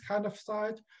reinsurance kind of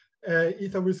side.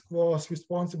 EtherRisk was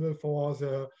responsible for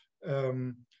the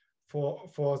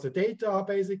data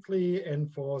basically,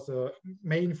 and for the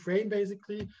mainframe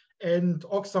basically, and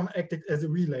Oxfam acted as a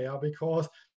relayer, because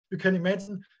you can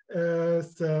imagine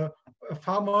the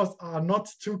farmers are not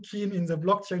too keen in the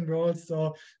blockchain world,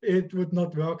 so it would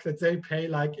not work that they pay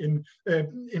like in a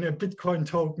Bitcoin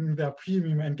token their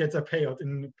premium and get a payout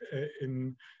in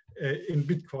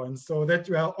Bitcoin. So that's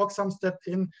where Oxfam stepped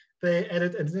in. They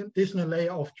added an additional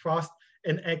layer of trust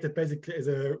and acted basically as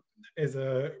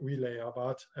a relayer.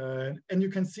 But and you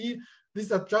can see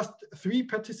these are just 3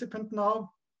 participants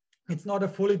now. It's not a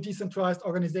fully decentralized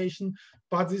organization,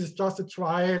 but this is just a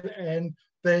trial, and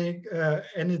they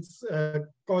and it's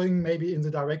going maybe in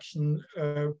the direction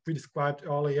we described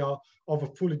earlier of a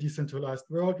fully decentralized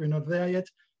world. We're not there yet,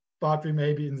 but we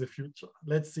may be in the future.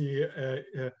 Let's see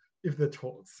if that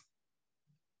holds.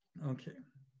 Okay.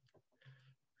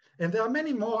 And there are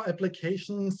many more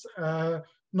applications,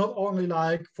 not only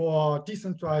like for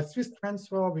decentralized risk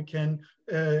transfer. We can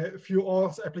view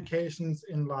all applications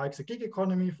in like the gig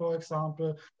economy, for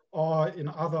example, or in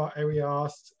other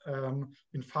areas,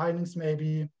 in finance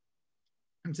maybe.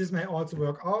 And this may also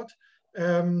work out.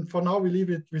 For now, we leave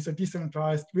it with a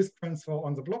decentralized risk transfer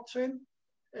on the blockchain.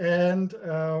 And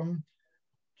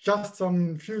just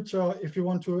some future, if you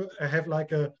want to have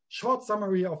like a short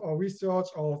summary of our research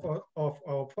of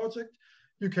our project,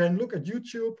 you can look at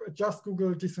YouTube, just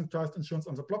Google decentralized insurance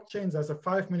on the blockchain. There's a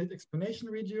 5-minute explanation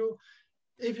video.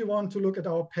 If you want to look at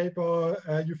our paper,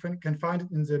 you can find it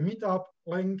in the meetup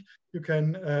link. You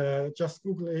can just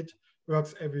Google it,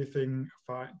 works everything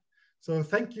fine. So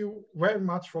thank you very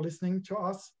much for listening to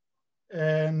us.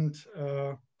 And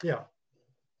yeah.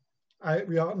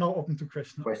 We are now open to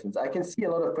questions. I can see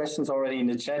a lot of questions already in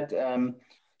the chat.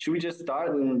 Should we just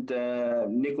start, and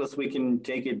Niklas, we can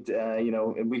take it,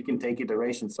 we can take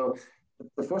iteration. So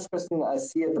the first question I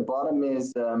see at the bottom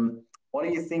is, what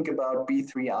do you think about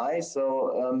B3I?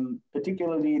 So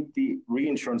particularly the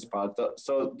reinsurance part.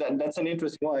 So that's an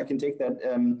interesting one. I can take that.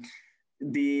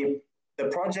 The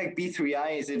project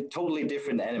B3I is a totally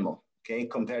different animal, okay,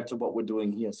 compared to what we're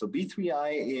doing here. So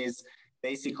B3I is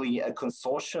basically a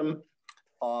consortium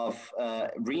of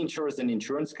reinsurers and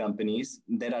insurance companies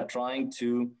that are trying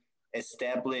to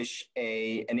establish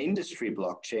an industry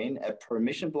blockchain, a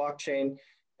permission blockchain.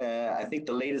 I think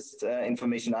the latest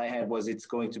information I had was it's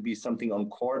going to be something on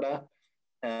Corda.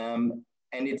 And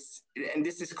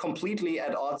this is completely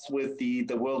at odds with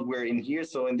the world we're in here.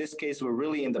 So in this case, we're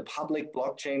really in the public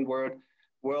blockchain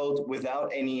world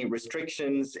without any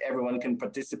restrictions. Everyone can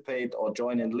participate or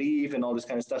join and leave and all this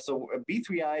kind of stuff. So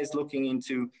B3I is looking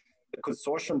into the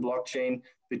consortium blockchain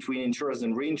between insurers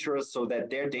and reinsurers so that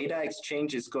their data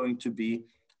exchange is going to be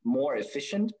more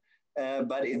efficient.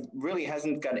 But it really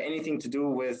hasn't got anything to do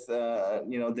with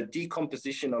the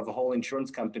decomposition of a whole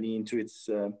insurance company into its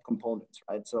components,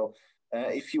 right? So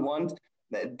if you want,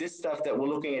 this stuff that we're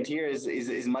looking at here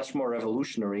is much more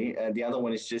revolutionary. The other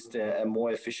one is just a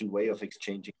more efficient way of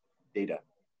exchanging data.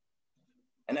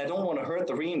 And I don't want to hurt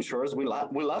the reinsurers. We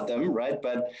love them, right?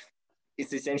 But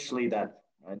it's essentially that,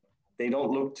 right? They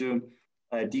don't look to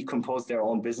decompose their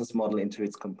own business model into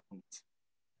its components.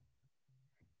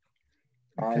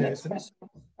 Okay, next question.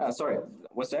 Sorry,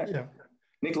 what's that? Yeah.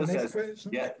 Niklas says,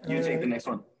 question, yeah, you take the next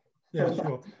one. Yeah,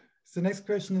 sure. The next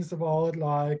question is about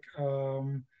like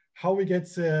how we get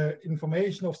the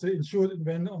information of the insured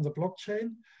event on the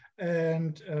blockchain.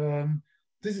 And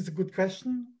this is a good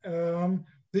question.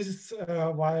 This is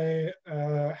why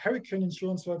hurricane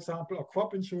insurance, for example, or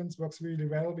crop insurance works really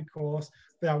well, because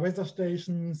there are weather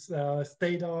stations,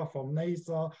 data from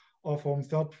NASA or from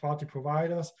third-party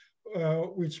providers,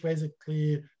 which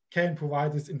basically can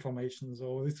provide this information.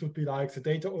 So this would be like the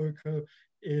data oracle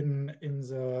in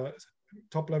the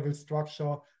top-level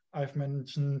structure I've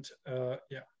mentioned.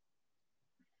 Yeah.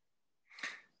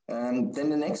 Then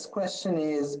the next question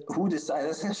is, who decides?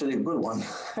 That's actually a good one.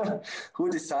 Who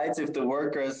decides if the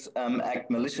workers act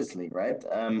maliciously, right?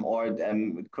 Or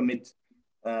commit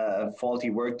faulty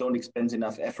work, don't expend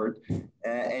enough effort.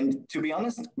 And to be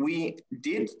honest, we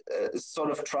did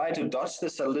sort of try to dodge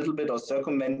this a little bit or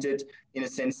circumvent it, in a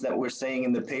sense that we're saying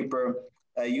in the paper,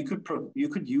 you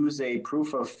could use a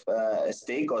proof of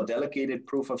stake or delegated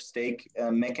proof of stake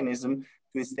mechanism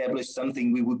to establish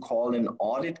something we would call an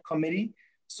audit committee.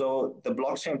 So the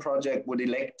blockchain project would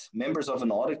elect members of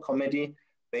an audit committee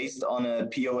based on a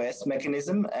POS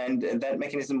mechanism, and that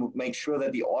mechanism would make sure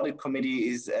that the audit committee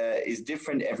is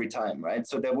different every time, right?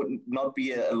 So there would not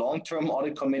be a long-term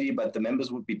audit committee, but the members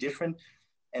would be different,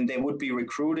 and they would be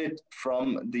recruited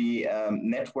from the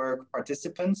network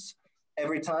participants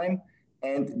every time,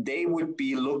 and they would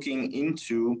be looking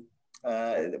into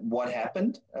what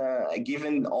happened,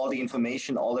 given all the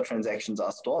information, all the transactions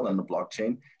are stored on the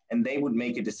blockchain, and they would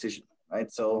make a decision,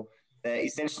 right? So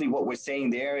essentially what we're saying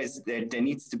there is that there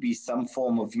needs to be some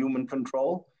form of human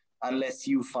control unless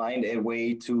you find a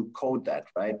way to code that,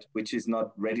 right? Which is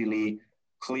not readily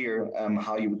clear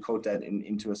how you would code that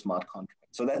into a smart contract.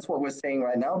 So that's what we're saying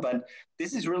right now, but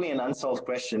this is really an unsolved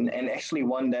question, and actually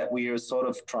one that we are sort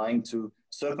of trying to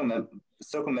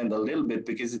circumvent a little bit,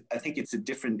 because I think it's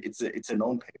a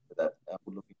known paper that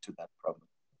will look into that problem.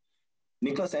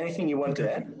 Niklas, anything you want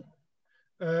to add?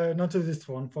 Not to this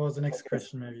one, for the next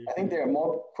question maybe. I think there are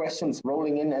more questions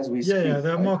rolling in as we speak. Yeah,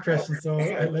 there are more questions, so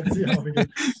let's see how we get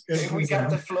we got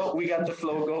the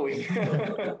flow going.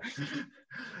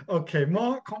 Okay,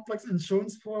 more complex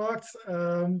insurance products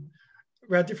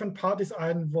where different parties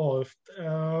are involved.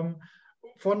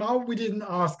 For now, we didn't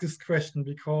ask this question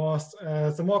because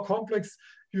the more complex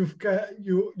you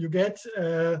get,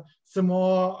 the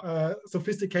more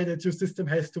sophisticated your system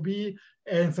has to be,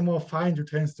 and the more fine it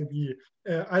tends to be.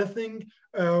 I think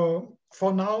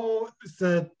for now,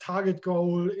 the target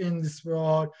goal in this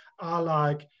world are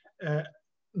like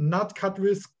not cut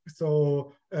risk,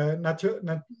 so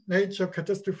nature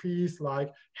catastrophes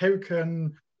like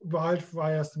hurricane,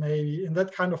 wildfires, maybe in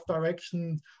that kind of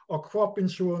direction, or crop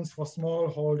insurance for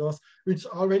smallholders, which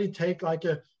already take like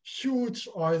a huge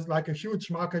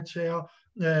market share.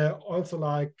 Also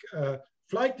like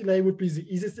flight delay would be the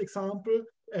easiest example,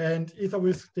 and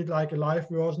EtherWisk did like a live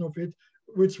version of it,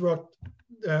 which worked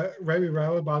very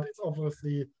well, but it's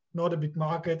obviously not a big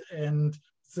market, and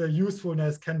the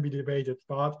usefulness can be debated.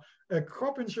 But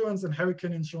crop insurance and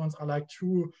hurricane insurance are like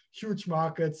two huge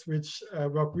markets which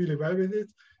work really well with it.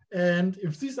 And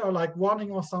if these are like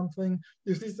warning or something,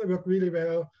 if these work really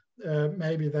well,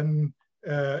 maybe then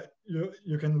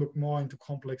you can look more into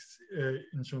complex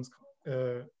insurance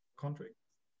contracts.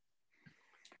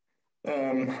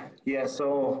 Yeah,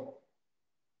 so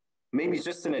maybe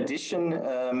just an addition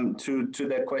to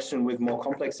that question with more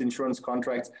complex insurance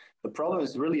contracts, the problem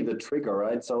is really the trigger,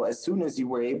 right? So as soon as you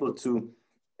were able to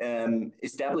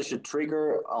establish a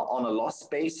trigger on a loss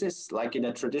basis, like in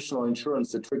a traditional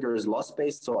insurance, the trigger is loss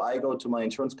based. So I go to my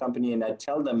insurance company and I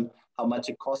tell them how much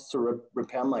it costs to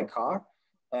repair my car.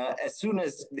 As soon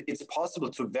as it's possible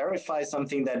to verify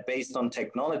something that based on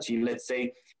technology, let's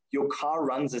say your car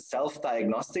runs a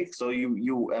self-diagnostic. So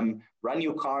you run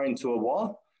your car into a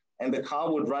wall and the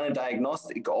car would run a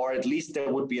diagnostic, or at least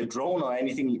there would be a drone or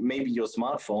anything, maybe your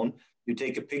smartphone. You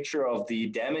take a picture of the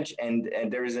damage and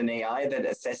there is an AI that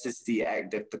assesses the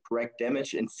correct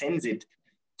damage and sends it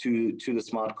to the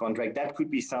smart contract. That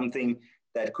could be something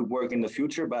that could work in the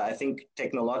future, but I think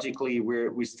technologically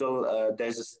we still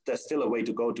there's still a way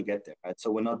to go to get there, right? So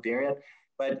we're not there yet,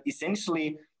 but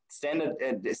essentially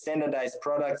standardized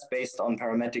products based on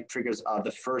parametric triggers are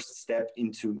the first step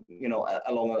into, you know,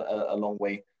 a long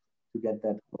way to get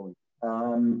that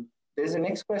going. There's a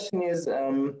next question is,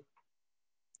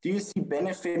 do you see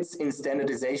benefits in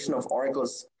standardization of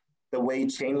oracles the way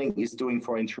Chainlink is doing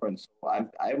for insurance?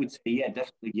 I would say, yeah,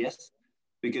 definitely yes,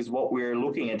 because what we're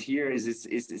looking at here is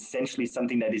essentially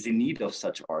something that is in need of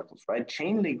such oracles, right?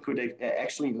 Chainlink could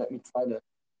actually, let me try to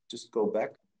just go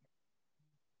back.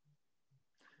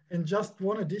 And just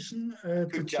one addition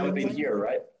to jump in here,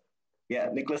 right? Yeah,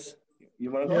 Niklas, you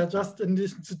want to go? Yeah, just in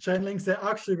addition to Chainlink, they're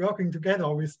actually working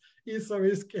together with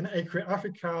EtherWisk in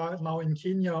Africa, now in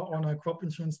Kenya on a crop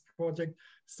insurance project.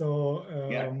 So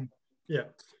yeah.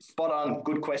 Spot on,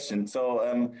 good question.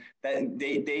 So that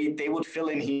they would fill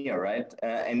in here, right?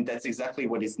 And that's exactly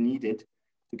what is needed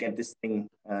to get this thing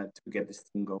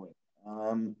going.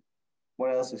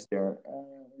 What else is there?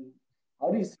 How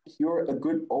do you secure a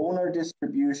good owner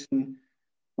distribution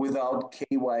without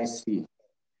KYC?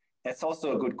 That's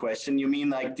also a good question. You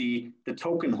mean like the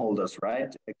token holders,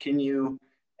 right? Can you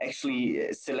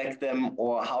actually select them,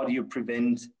 or how do you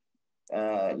prevent,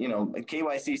 you know,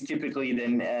 KYC is typically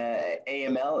then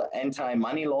AML,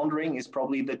 anti-money laundering, is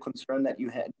probably the concern that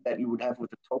you would have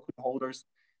with the token holders.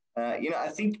 You know, I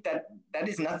think that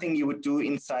is nothing you would do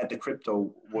inside the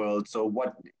crypto world. So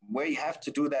where you have to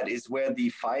do that is where the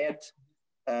fiat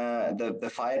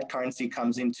the fiat currency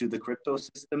comes into the crypto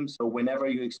system. So whenever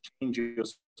you exchange your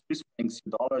Swiss francs,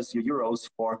 your dollars, your euros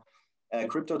for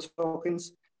crypto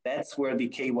tokens, that's where the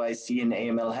KYC and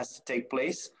AML has to take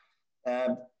place.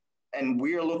 And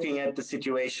we're looking at the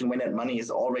situation when that money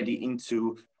is already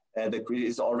into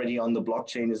is already on the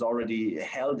blockchain, is already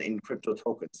held in crypto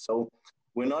tokens. So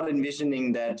we're not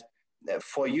envisioning that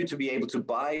for you to be able to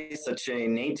buy such a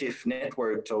native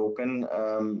network token,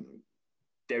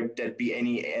 there'd be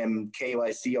any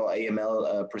KYC or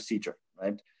AML procedure,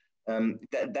 right?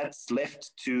 That's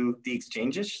left to the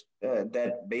exchanges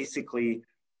that basically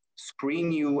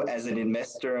screen you as an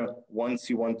investor once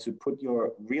you want to put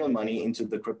your real money into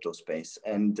the crypto space.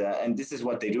 And this is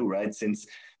what they do, right? Since,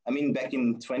 I mean, back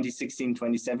in 2016,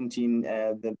 2017,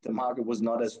 the market was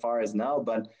not as far as now,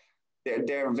 but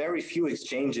there are very few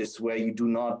exchanges where you do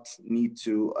not need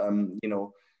to,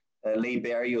 lay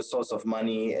bare your source of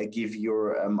money, give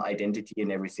your identity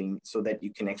and everything so that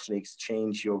you can actually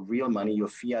exchange your real money, your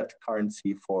fiat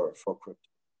currency for crypto.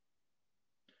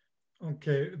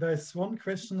 Okay, there's one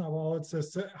question about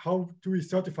this, how do we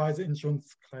certify the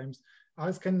insurance claims?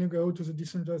 Alex, can you go to the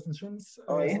decentralized insurance?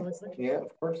 Yeah,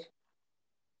 of course.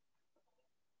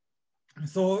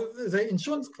 So the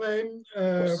insurance claim,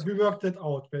 we worked it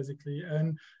out basically,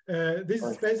 and this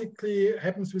is basically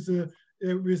happens with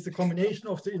the combination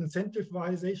of the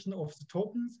incentivization of the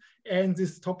tokens and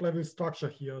this top-level structure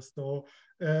here. So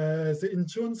the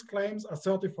insurance claims are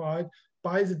certified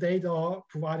by the data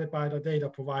provided by the data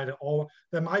provider, or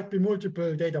there might be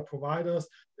multiple data providers,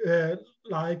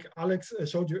 like Alex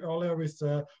showed you earlier with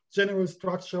the general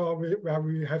structure where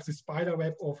we have the spider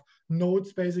web of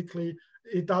nodes. Basically,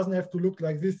 it doesn't have to look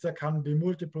like this. There can be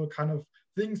multiple kind of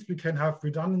things. We can have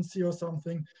redundancy or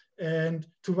something. And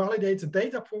to validate the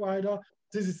data provider,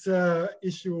 this is an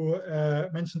issue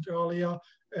mentioned earlier,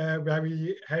 where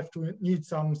we have to need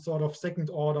some sort of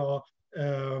second order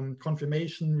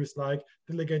confirmation with like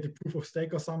delegated proof of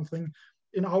stake or something.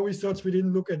 In our research, we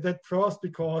didn't look at that first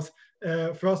because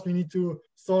first we need to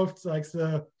solve like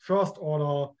the first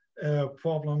order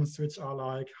problems, which are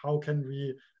like, how can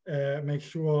we make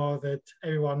sure that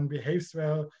everyone behaves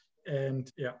well,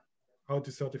 and yeah, how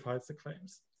to certify the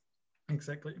claims.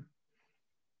 Exactly.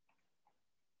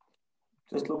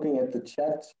 Just looking at the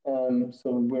chat,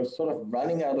 so we're sort of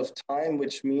running out of time,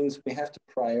 which means we have to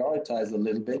prioritize a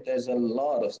little bit. There's a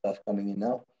lot of stuff coming in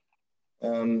now.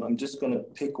 I'm just going to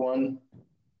pick one.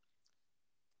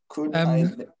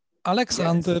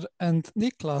 Alexander yes. and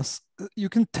Niklas, you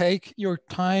can take your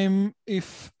time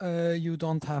if you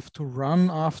don't have to run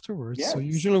afterwards. Yes. So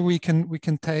usually we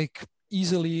can take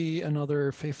easily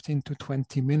another 15 to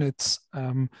 20 minutes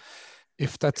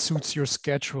if that suits your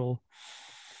schedule.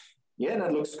 Yeah,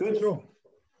 that looks good. Sure.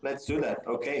 Let's do that.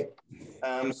 Okay.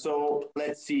 So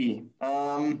let's see.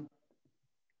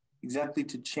 Exactly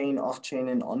to chain, off-chain,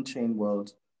 and on-chain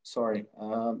world. Sorry.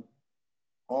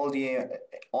 All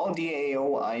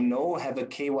DAO I know have a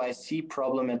KYC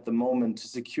problem at the moment to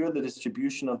secure the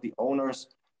distribution of the owners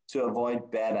to avoid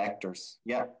bad actors.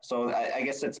 Yeah. So I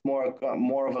guess that's more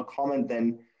of a comment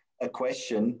than a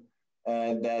question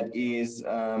that is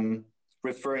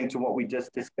referring to what we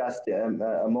just discussed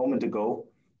a moment ago.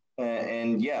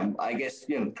 And yeah, I guess,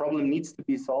 the problem needs to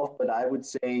be solved, but I would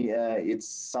say it's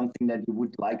something that you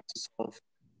would like to solve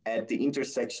at the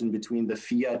intersection between the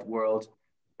fiat world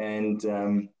and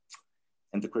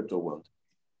the crypto world.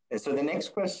 And so the next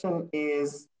question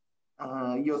is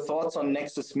your thoughts on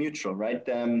Nexus Mutual, right?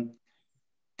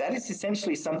 That is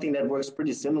essentially something that works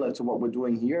pretty similar to what we're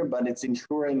doing here, but it's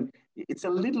ensuring it's a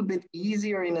little bit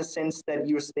easier in a sense that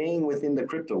you're staying within the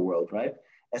crypto world, right?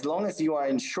 As long as you are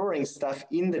insuring stuff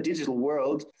in the digital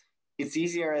world, it's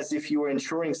easier as if you were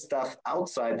insuring stuff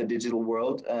outside the digital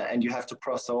world and you have to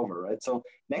cross over, right? So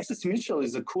Nexus Mutual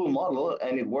is a cool model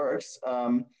and it works,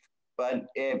 but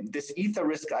this ether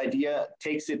risk idea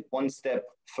takes it one step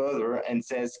further and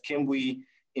says, can we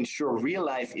ensure real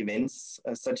life events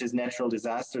such as natural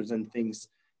disasters and things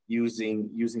using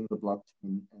the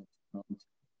blockchain technology?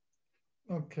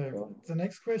 Okay, the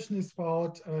next question is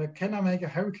about, can I make a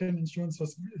hurricane insurance for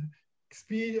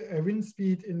wind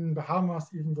speed in Bahamas,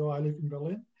 even though I live in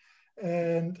Berlin?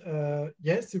 And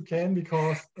yes, you can,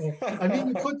 because I mean,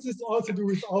 you could just also do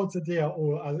without the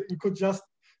DAO. You could just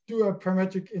do a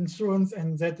parametric insurance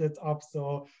and set it up.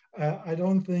 So I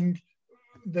don't think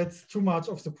that's too much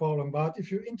of the problem. But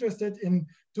if you're interested in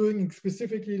doing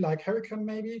specifically like hurricane,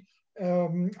 maybe,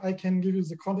 I can give you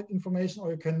the contact information,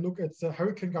 or you can look at the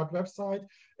Hurricane Guard website.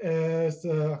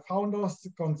 The founder,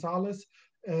 Gonzalez,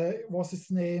 was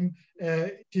his name.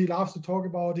 He loves to talk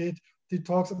about it. He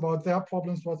talks about their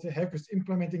problems, what they have with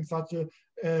implementing such a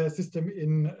system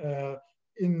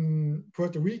in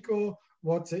Puerto Rico,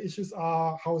 what the issues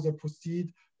are, how they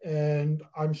proceed, and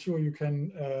I'm sure you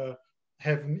can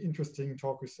have an interesting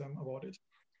talk with them about it.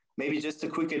 Maybe just a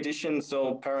quick addition.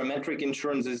 So parametric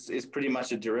insurance is pretty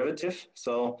much a derivative.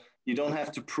 So you don't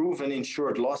have to prove an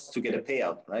insured loss to get a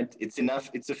payout, right? It's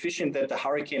sufficient that the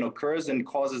hurricane occurs and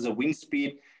causes a wind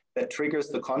speed that triggers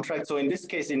the contract. So in this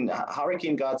case, in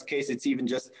Hurricane Guard's case, it's even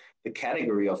just the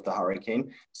category of the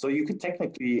hurricane. So you could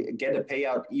technically get a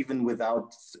payout even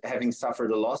without having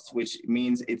suffered a loss, which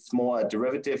means it's more a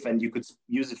derivative and you could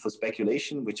use it for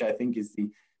speculation, which I think is the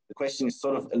question is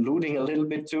sort of alluding a little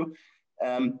bit to.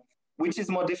 Which is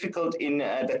more difficult in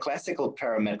the classical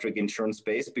parametric insurance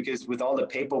space, because with all the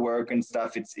paperwork and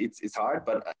stuff, it's hard.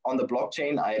 But on the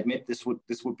blockchain, I admit this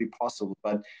would be possible.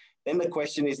 But then the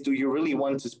question is, do you really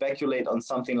want to speculate on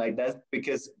something like that?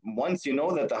 Because once you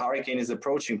know that the hurricane is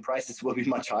approaching, prices will be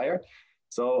much higher.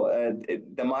 So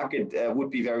the market would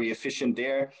be very efficient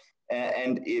there.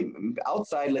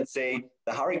 Outside, let's say,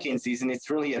 the hurricane season,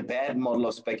 it's really a bad model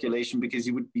of speculation, because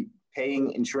you would be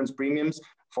paying insurance premiums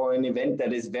for an event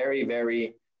that is very,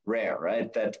 very rare,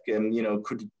 right? That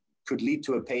could lead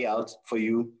to a payout for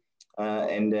you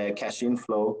and cash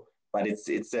inflow, but it's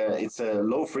a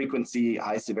low frequency,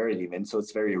 high severity event, so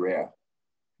it's very rare.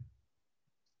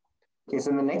 Okay,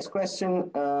 so the next question,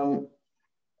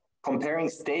 comparing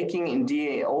staking in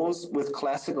DAOs with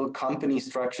classical company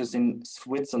structures in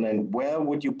Switzerland, where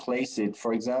would you place it?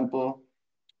 For example,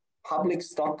 public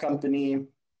stock company,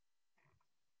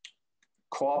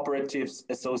 cooperatives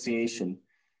association.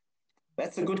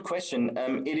 That's a good question.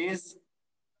 It is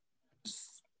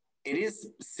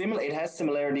similar. It has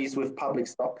similarities with public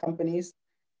stock companies,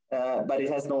 but it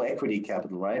has no equity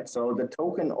capital, right? So the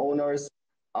token owners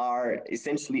are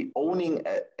essentially owning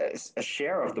a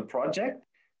share of the project,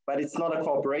 but it's not a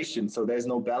corporation. So there's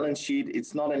no balance sheet.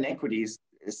 It's not an equity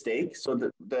stake. So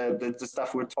the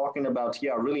stuff we're talking about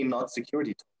here are really not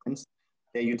security tokens.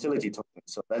 They're utility tokens.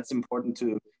 So that's important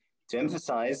to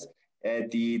emphasize.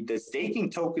 The staking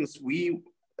tokens we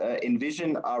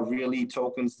envision are really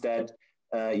tokens that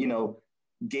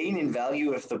gain in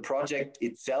value if the project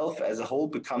itself as a whole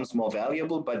becomes more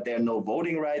valuable, but there are no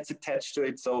voting rights attached to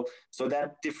it. So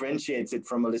that differentiates it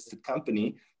from a listed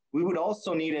company. We would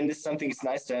also need, and this is something, it's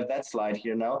nice to have that slide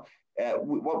here now.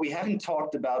 What we haven't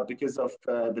talked about because of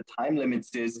the time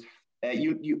limits is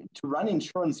to run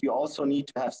insurance, you also need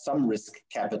to have some risk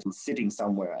capital sitting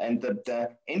somewhere. And the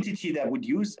entity that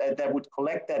would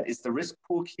collect that is the risk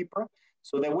pool keeper.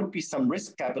 So there would be some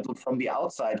risk capital from the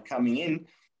outside coming in.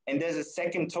 And there's a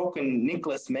second token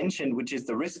Niklas mentioned, which is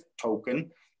the risk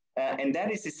token. And that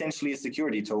is essentially a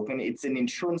security token. It's an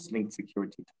insurance-linked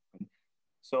security token.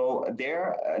 So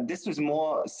this is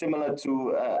more similar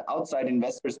to outside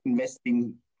investors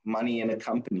investing money in a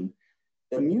company.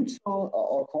 The mutual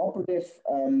or cooperative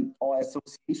or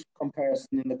association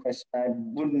comparison in the question, I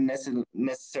wouldn't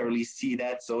necessarily see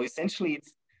that. So essentially,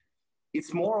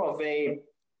 it's more of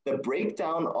the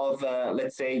breakdown of,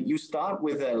 let's say, you start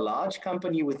with a large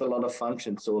company with a lot of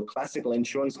functions. So a classical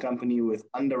insurance company with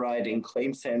underwriting,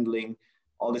 claims handling,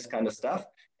 all this kind of stuff.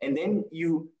 And then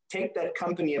you take that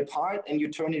company apart and you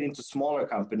turn it into smaller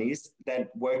companies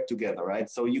that work together, right?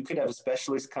 So you could have a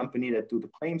specialist company that do the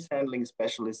claims handling,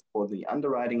 specialist for the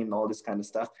underwriting and all this kind of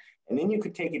stuff. And then you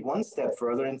could take it one step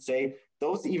further and say,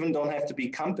 those even don't have to be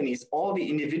companies. All the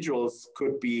individuals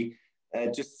could be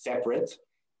just separate,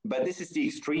 but this is the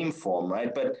extreme form,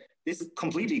 right? But this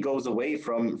completely goes away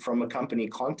from a company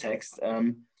context.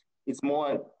 It's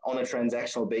more on a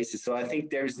transactional basis. So I think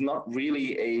there's not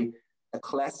really a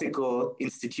classical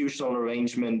institutional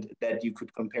arrangement that you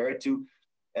could compare it to.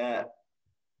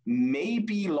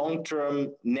 Maybe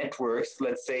long-term networks,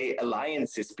 let's say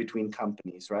alliances between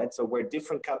companies, right? So where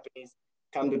different companies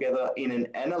come together in an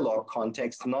analog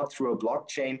context, not through a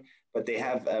blockchain, but they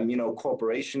have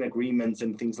cooperation agreements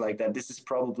and things like that. This is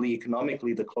probably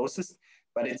economically the closest,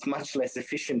 but it's much less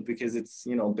efficient because it's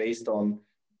based on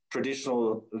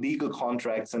traditional legal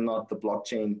contracts and not the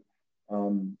blockchain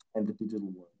and the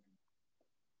digital world.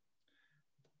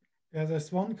 Yeah,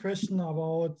 there's one question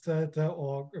about that,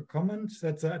 or a comment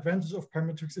that the advantage of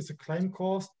parametrics is a claim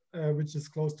cost, which is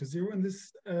close to zero in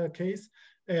this case.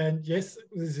 And yes,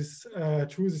 this is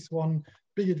true. This is one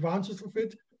big advantage of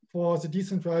it for the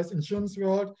decentralized insurance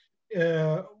world.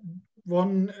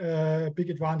 One big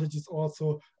advantage is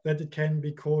also that it can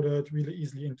be coded really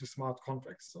easily into smart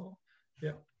contracts. So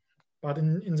yeah, but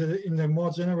in the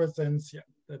more general sense, yeah,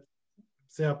 that's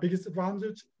their biggest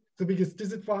advantage. The biggest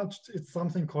disadvantage is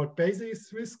something called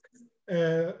basis risk.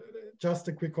 Just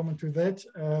a quick comment to that.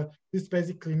 This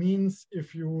basically means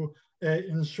if you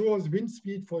ensures wind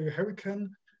speed for your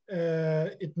hurricane,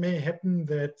 it may happen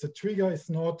that the trigger is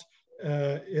not,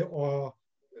 the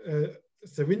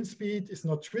wind speed is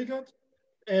not triggered,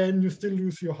 and you still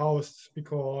lose your house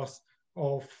because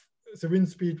of the wind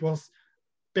speed was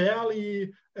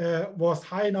barely was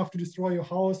high enough to destroy your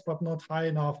house, but not high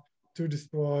enough to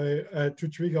destroy, to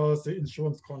trigger the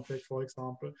insurance contract, for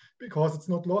example. Because it's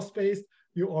not loss-based,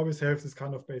 you always have this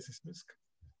kind of basis risk.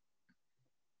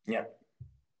 Yeah.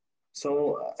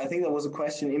 So I think there was a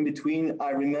question in between. I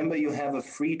remember you have a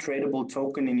free tradable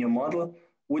token in your model.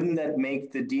 Wouldn't that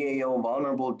make the DAO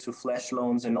vulnerable to flash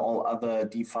loans and all other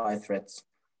DeFi threats?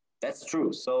 That's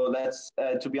true. So that's,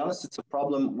 to be honest, it's a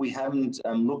problem we haven't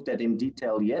looked at in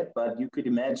detail yet, but you could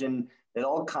imagine that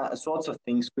all sorts of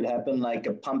things could happen, like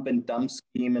a pump and dump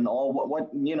scheme and all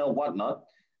whatnot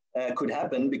could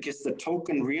happen, because the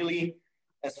token really,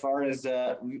 as far as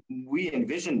we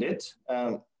envisioned it,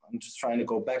 I'm just trying to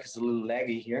go back, it's a little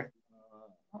laggy here.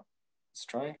 Let's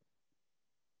try.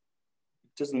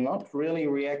 It does not really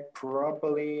react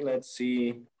properly. Let's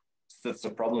see. That's the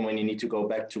problem when you need to go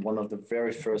back to one of the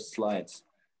very first slides.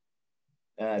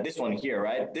 This one here,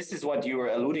 right? This is what you were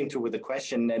alluding to with the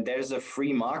question, that there's a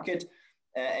free market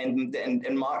and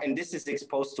this is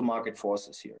exposed to market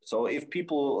forces here. So if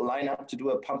people line up to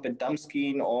do a pump and dump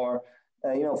scheme or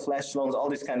flash loans, all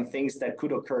these kind of things that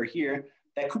could occur here,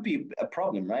 that could be a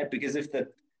problem, right? Because if the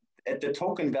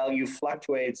token value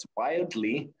fluctuates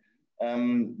wildly,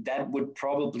 that would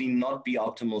probably not be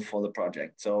optimal for the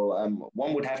project. So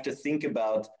one would have to think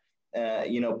about,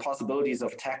 possibilities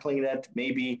of tackling that,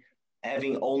 maybe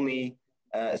having only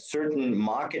a certain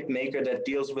market maker that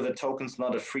deals with the tokens,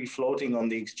 not a free floating on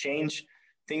the exchange,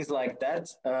 things like that.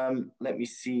 Let me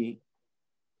see.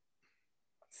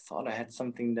 I thought I had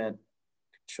something that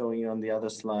could show you on the other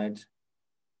slide,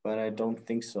 but I don't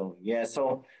think so. Yeah,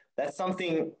 so that's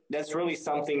really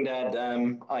something that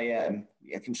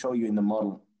I can show you in the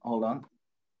model. Hold on.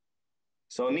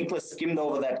 So Niklas skimmed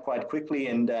over that quite quickly,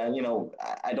 and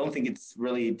I don't think it's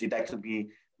really didactically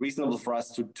reasonable for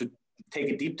us to take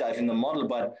a deep dive in the model,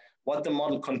 but what the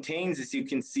model contains, as you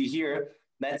can see here,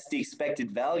 that's the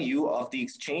expected value of the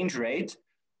exchange rate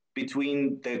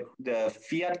between the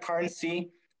fiat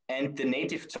currency and the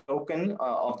native token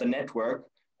of the network,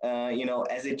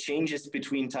 as it changes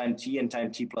between time t and time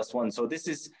t+1. So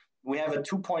we have a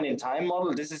 2 point in time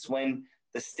model. This is when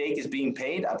the stake is being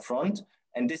paid upfront,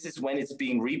 and this is when it's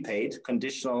being repaid,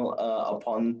 conditional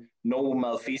upon no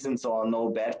malfeasance or no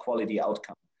bad quality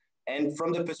outcome. And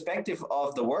from the perspective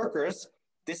of the workers,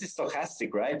 this is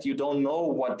stochastic, right? You don't know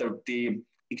what the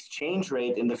exchange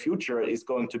rate in the future is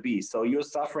going to be. So you're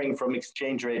suffering from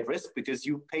exchange rate risk because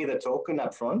you pay the token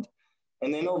upfront.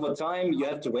 And then over time, you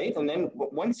have to wait. And then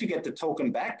once you get the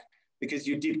token back, because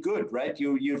you did good, right?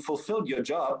 You fulfilled your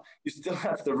job, you still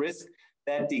have the risk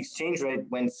that the exchange rate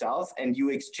went south and you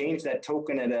exchange that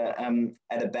token at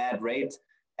a bad rate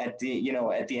at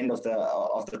the end of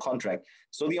the contract.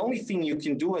 So the only thing you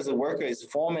can do as a worker is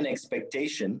form an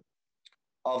expectation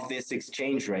of this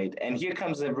exchange rate. And here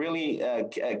comes a really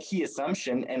key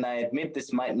assumption, and I admit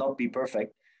this might not be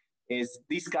perfect, is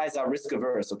these guys are risk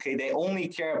averse, okay? They only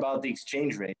care about the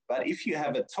exchange rate. But if you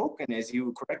have a token, as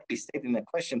you correctly stated in the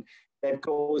question, that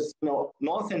goes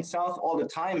north and south all the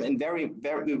time and very,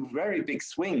 very, very big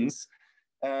swings,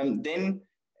 then,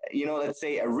 let's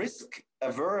say a risk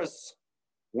averse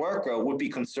worker would be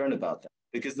concerned about that,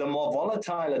 because the more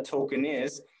volatile a token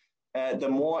is, the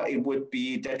more it would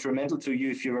be detrimental to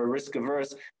you if you're risk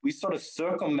averse. We sort of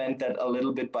circumvent that a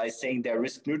little bit by saying they're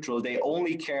risk neutral. They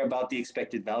only care about the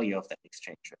expected value of that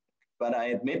exchange rate. But I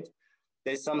admit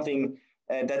there's something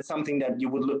that's something that you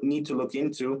would need to look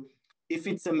into. If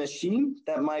it's a machine,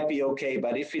 that might be okay.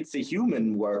 But if it's a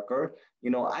human worker,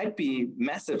 I'd be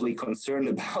massively concerned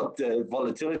about the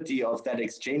volatility of that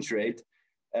exchange rate.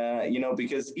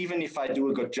 Because even if I do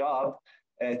a good job,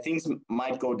 things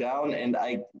might go down, and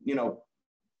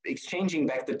exchanging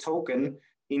back the token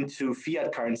into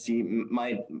fiat currency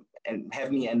might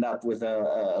have me end up with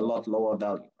a lot lower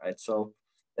value, right? So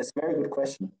that's a very good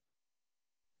question.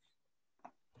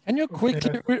 Can you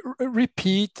quickly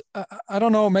repeat? I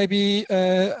don't know, maybe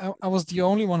I was the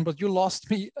only one, but you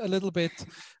lost me a little bit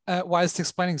whilst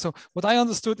explaining. So what I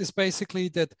understood is basically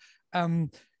that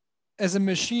as a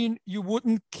machine, you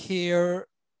wouldn't care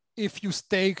if you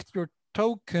staked your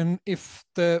token if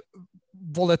the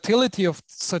volatility of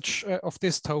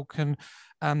this token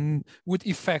would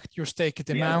affect your staked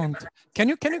amount. Can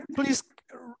you please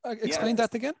explain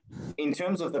that again? In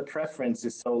terms of the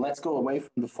preferences, so let's go away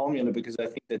from the formula, because I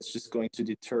think that's just going to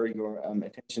deter your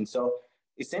attention. So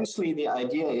essentially the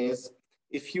idea is,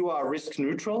 if you are risk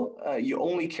neutral, you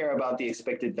only care about the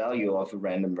expected value of a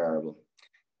random variable.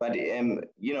 But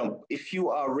you know, if you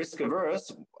are risk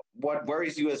averse, what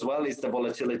worries you as well is the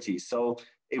volatility. So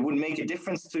it would make a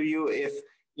difference to you if,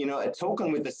 you know, a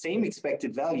token with the same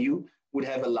expected value would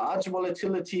have a large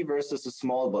volatility versus a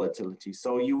small volatility.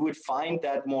 So you would find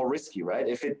that more risky, right?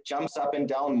 If it jumps up and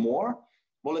down more,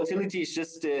 volatility is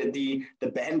just the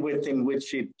bandwidth in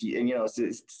which it, you know,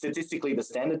 statistically the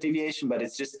standard deviation, but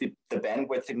it's just the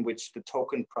bandwidth in which the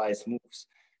token price moves.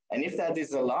 And if that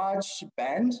is a large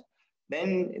band,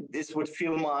 then this would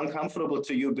feel more uncomfortable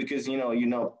to you because, you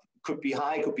know, could be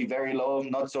high, could be very low,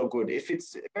 not so good. If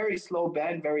it's a very slow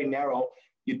band, very narrow,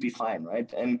 you'd be fine,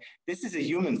 right? And this is a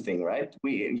human thing, right?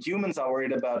 Humans are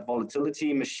worried about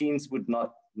volatility. Machines would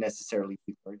not necessarily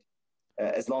be worried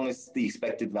as long as the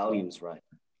expected value is right.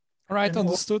 All right,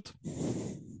 understood.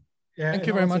 Yeah, thank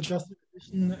you very much. Just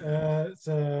in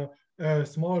addition, the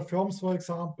small firms, for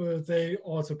example, they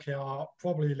also care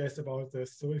probably less about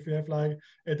this. So if you have like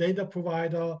a data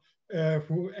provider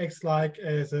who acts like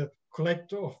as a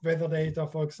collector of weather data,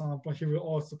 for example, he will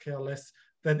also care less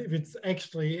than if it's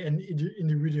actually an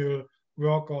individual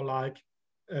worker, like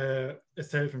a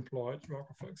self-employed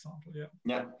worker, for example. Yeah.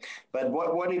 Yeah, but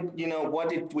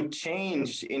what it would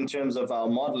change in terms of our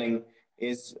modeling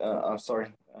is, I'm sorry,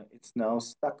 it's now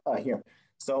stuck here.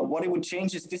 So what it would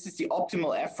change is this is the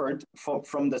optimal effort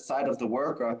from the side of the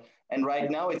worker. And right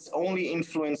now it's only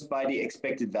influenced by the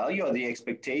expected value or the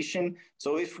expectation.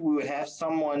 So if we would have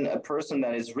a person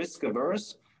that is risk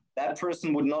averse, that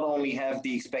person would not only have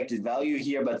the expected value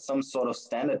here, but some sort of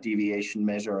standard deviation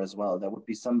measure as well. There would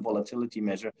be some volatility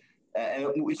measure,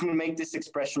 which would make this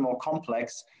expression more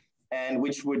complex and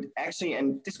which would actually,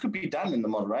 and this could be done in the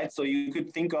model, right? So you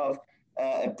could think of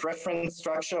a preference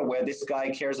structure where this guy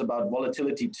cares about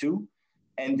volatility too.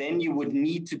 And then you would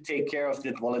need to take care of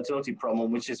that volatility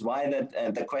problem, which is why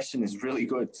the question is really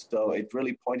good. So it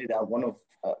really pointed out one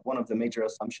of the major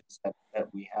assumptions that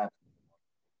we have.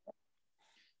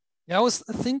 Yeah, I was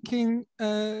thinking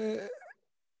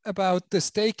about the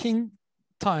staking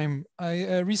time.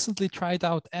 I recently tried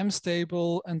out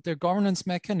mstable and their governance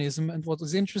mechanism, and what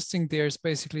was interesting there is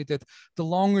basically that the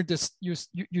longer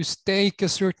you stake a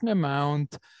certain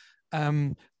amount,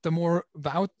 the more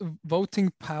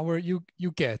voting power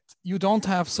you get. You don't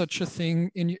have such a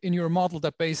thing in your model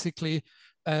that basically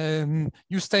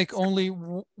you stake only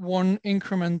one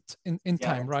increment in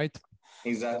time, right?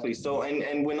 Exactly. So,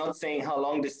 and we're not saying how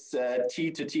long this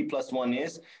T to T plus 1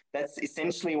 is. That's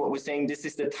essentially what we're saying. This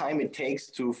is the time it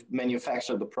takes to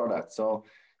manufacture the product. So,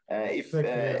 if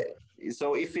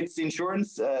it's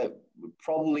insurance,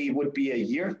 probably would be a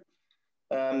year,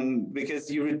 because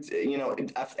you would,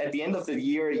 at the end of the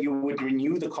year you would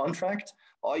renew the contract,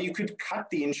 or you could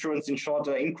cut the insurance in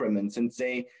shorter increments and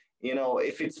say,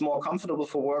 if it's more comfortable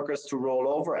for workers to roll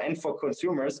over and for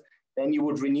consumers, then you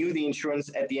would renew the insurance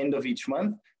at the end of each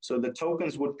month. So the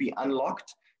tokens would be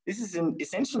unlocked. This is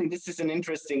an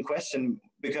interesting question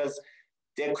because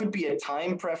there could be a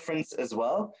time preference as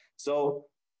well. So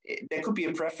there could be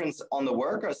a preference on the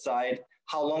worker side,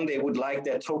 how long they would like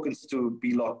their tokens to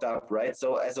be locked up, right?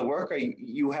 So as a worker,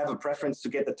 you have a preference to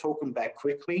get the token back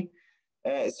quickly.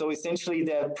 So essentially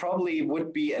there probably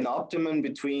would be an optimum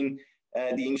between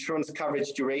the insurance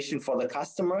coverage duration for the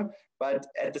customer, but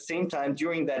at the same time,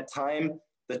 during that time,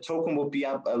 the token will be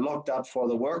locked up for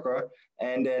the worker.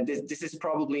 And this is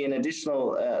probably an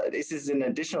additional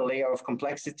layer of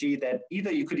complexity that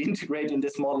either you could integrate in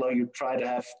this model or you try to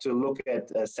have to look at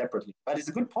separately. But it's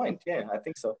a good point. Yeah, I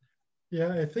think so.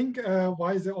 Yeah, I think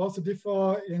why they also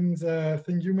differ in the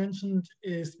thing you mentioned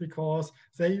is because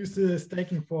they use the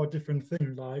staking for a different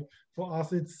thing. Like for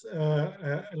us, it's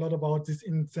a lot about this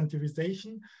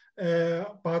incentivization,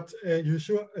 but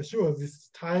sure, this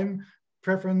time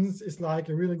preference is like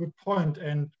a really good point.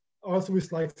 And also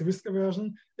with like the risk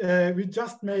aversion, we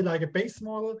just made like a base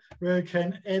model where you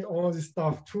can add all this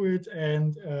stuff to it.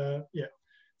 And yeah.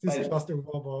 This is just a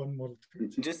model.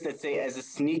 Just let's say as a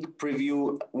sneak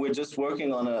preview, we're just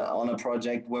working on a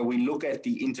project where we look at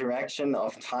the interaction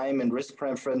of time and risk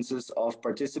preferences of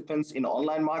participants in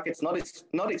online markets,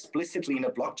 not explicitly in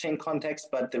a blockchain context,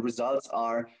 but the results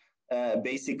are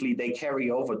basically they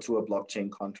carry over to a blockchain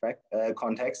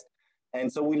context.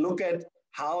 And so we look at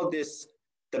how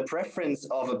the preference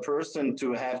of a person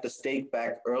to have the stake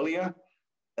back earlier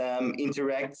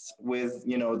interacts with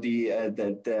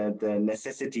the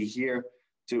necessity here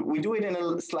we do it in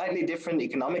a slightly different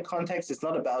economic context. It's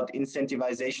not about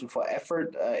incentivization for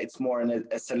effort. It's more in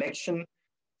a selection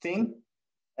thing.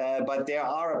 But there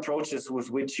are approaches with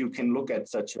which you can look at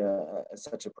such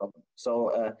a problem.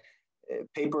 So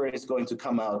paper is going to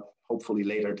come out hopefully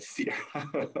later this year.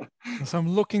 So I'm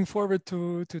looking forward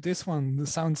to this one.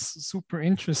 This sounds super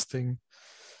interesting.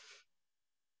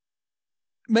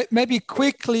 Maybe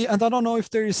quickly, and I don't know if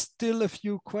there is still a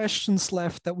few questions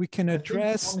left that we can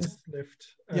address. One is left.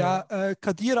 Yeah,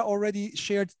 Kadira already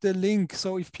shared the link.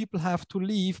 So if people have to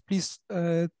leave, please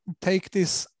take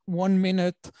this 1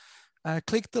 minute,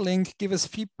 click the link, give us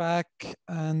feedback,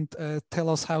 and tell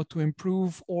us how to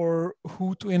improve or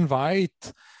who to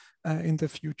invite in the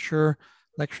future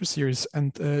lecture series.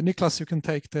 And Niklas, you can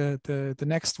take the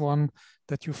next one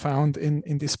that you found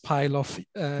in this pile of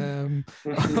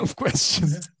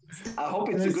questions. I hope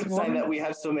it's a good sign that we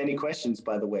have so many questions,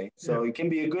 by the way. So it can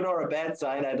be a good or a bad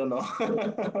sign, I don't know.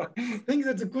 I think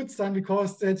that's a good sign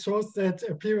because it shows that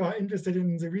people are interested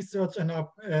in the research and are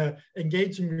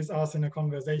engaging with us in a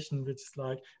conversation, which is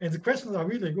like, and the questions are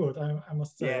really good, I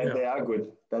must say. Yeah, they are good.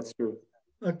 That's true.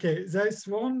 Okay, there's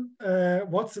one,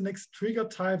 what's the next trigger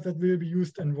type that will be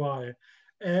used and why?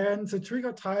 And the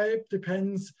trigger type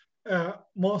depends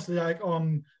mostly like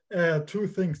on two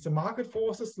things: the market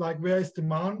forces, like where is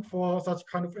demand for such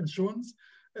kind of insurance,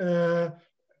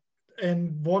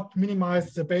 and what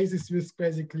minimizes the basis risk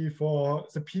basically for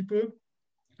the people.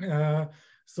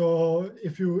 So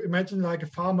if you imagine like a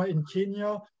farmer in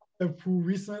Kenya who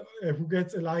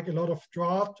gets like a lot of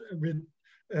drought with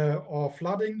or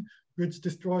flooding, which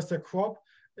destroys their crop,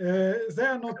 they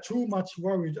are not too much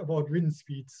worried about wind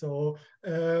speed. So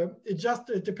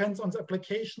it depends on the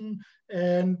application,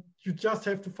 and you just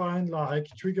have to find like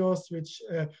triggers which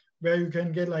where you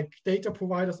can get like data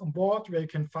providers on board, where you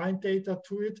can find data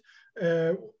to it,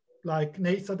 like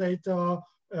NASA data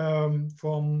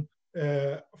from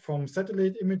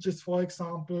satellite images, for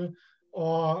example,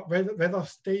 or weather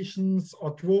stations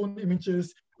or drone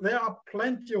images. There are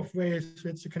plenty of ways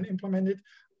which you can implement it,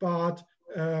 but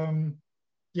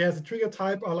yeah, the trigger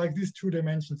type are like these two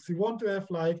dimensions. You want to have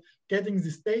like getting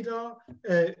this data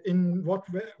in what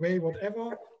way,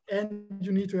 whatever, and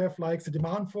you need to have like the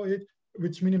demand for it,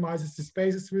 which minimizes the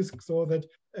basis risk so that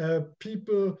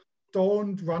people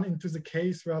don't run into the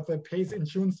case where they pay the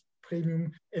insurance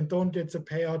premium and don't get the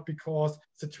payout because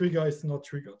the trigger is not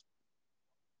triggered.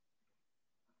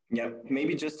 Yeah,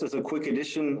 maybe just as a quick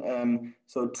addition,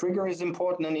 so trigger is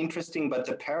important and interesting, but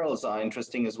the perils are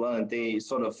interesting as well, and they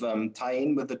sort of tie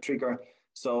in with the trigger.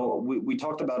 So we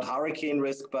talked about hurricane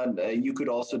risk, but you could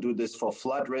also do this for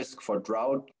flood risk, for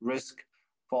drought risk,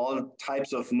 for all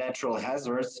types of natural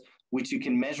hazards, which you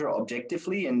can measure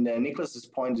objectively. And Niklas's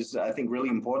point is, I think, really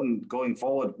important. Going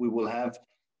forward, we will have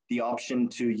the option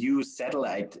to use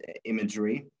satellite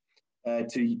imagery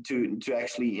to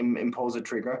actually impose a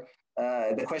trigger.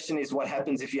 The question is, what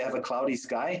happens if you have a cloudy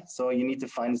sky? So you need to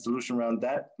find a solution around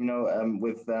that,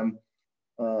 with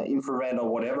infrared or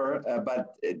whatever.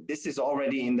 But this is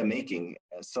already in the making.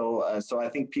 So I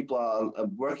think people are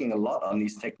working a lot on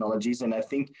these technologies, and I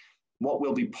think what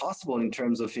will be possible in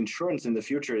terms of insurance in the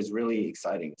future is really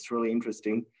exciting. It's really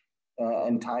interesting,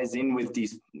 and ties in with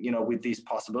these, with these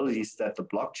possibilities that the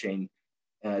blockchain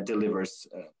delivers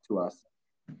to us.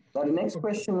 Now the next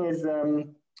question is.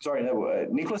 Sorry,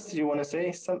 Niklas, do you want to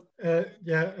say something?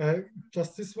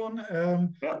 Just this one.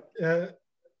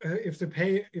 If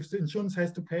the insurance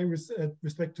has to pay with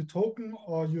respect to token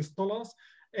or US dollars,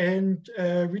 and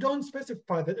we don't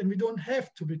specify that, and we don't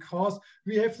have to, because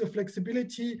we have the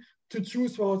flexibility to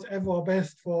choose whatever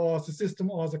best for the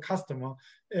system or the customer.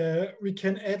 We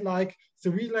can add like the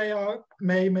relayer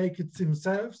may make it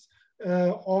themselves,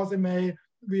 or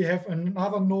we have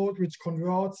another node which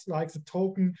converts like the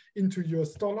token into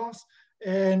US dollars.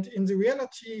 And in the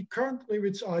reality currently,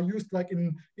 which are used like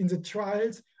in the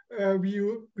trials,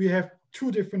 we have two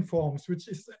different forms, which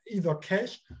is either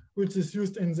cash, which is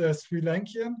used in the Sri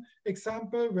Lankan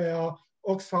example, where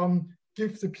Oxfam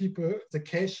gives the people the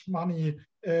cash money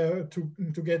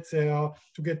to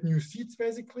get new seats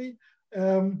basically.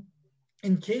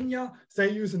 In Kenya,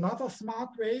 they use another smart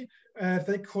way.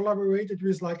 They collaborated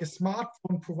with like a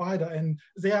smartphone provider, and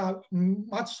they are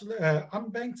much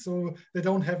unbanked, so they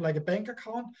don't have like a bank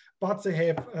account, but they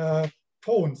have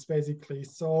phones basically.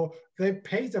 So they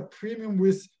pay the premium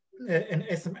with an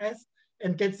SMS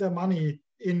and get their money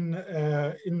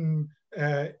on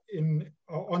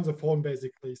the phone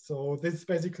basically. So this is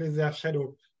basically their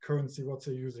shadow currency, what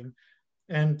they're using.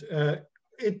 And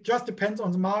it just depends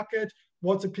on the market,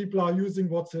 what the people are using,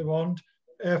 what they want.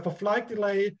 For flight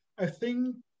delay, I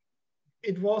think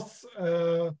it was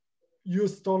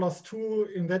US dollars too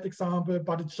in that example,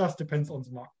 but it just depends on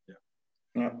the market.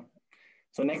 Yeah.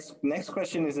 So next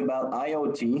question is about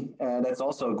IoT. That's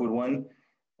also a good one.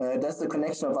 Does the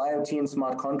connection of IoT and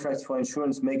smart contracts for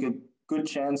insurance make a good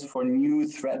chance for new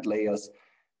threat layers.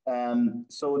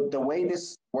 So the way this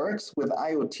works with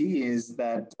IoT is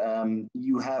that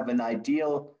you have an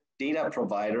ideal data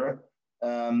provider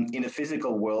in a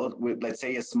physical world with, let's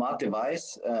say, a smart device,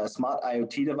 a smart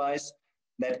IoT device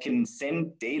that can send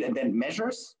data, that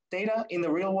measures data in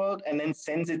the real world and then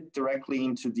sends it directly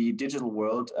into the digital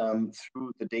world through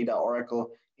the data oracle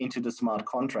into the smart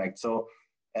contract. So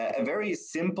a very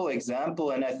simple example,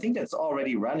 and I think that's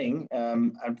already running.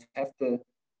 I have to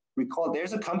recall,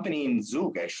 there's a company in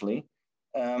Zug, actually.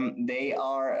 They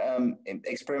are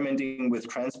experimenting with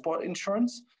transport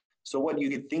insurance. So what you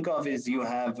could think of is you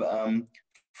have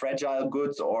fragile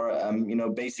goods or,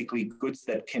 basically goods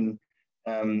that can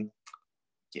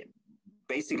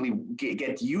basically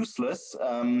get useless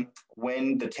when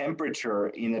the temperature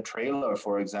in a trailer,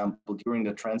 for example, during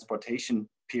the transportation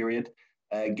period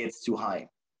gets too high.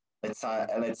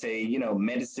 Let's say,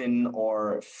 medicine or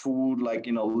food, like,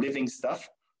 living stuff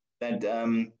that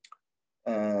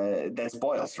that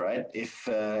spoils, right? If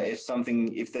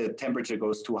the temperature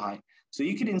goes too high. So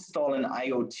you could install an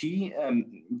IoT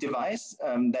device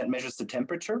that measures the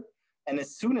temperature. And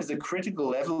as soon as a critical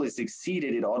level is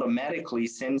exceeded, it automatically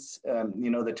sends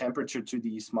the temperature to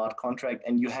the smart contract,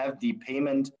 and you have the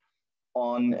payment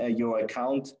on your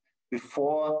account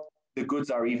before the goods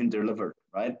are even delivered,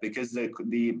 right? Because the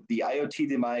IoT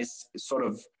device sort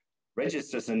of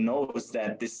registers and knows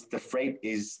that the freight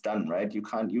is done, right? You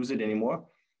can't use it anymore.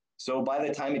 So by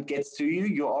the time it gets to you,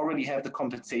 you already have the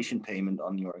compensation payment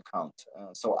on your account.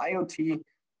 So IoT,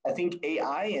 I think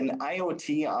AI and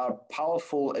IoT are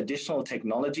powerful additional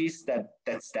technologies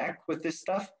that stack with this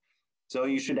stuff. So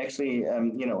you should actually,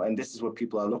 and this is what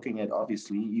people are looking at,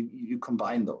 obviously, you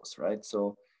combine those, right?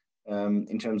 So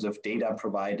in terms of data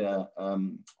provider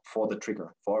for the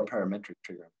trigger, for a parametric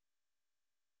trigger.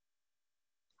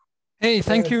 Hey,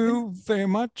 thank you very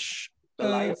much. The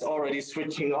light's already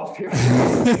switching off here.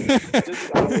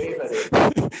 Just gotta wave at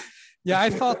it. Yeah,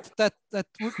 I thought that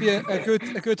would be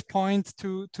a good point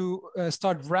to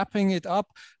start wrapping it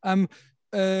up.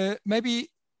 Maybe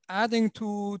adding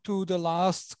to the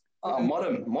last.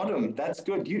 Modem, that's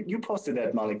good. You posted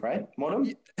that, Malik, right?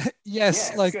 Modem? Yes,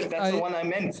 yeah, like good. That's the one I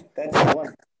meant. That's the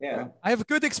one. Yeah. I have a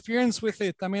good experience with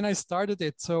it. I mean, I started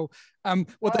it. So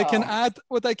what I can add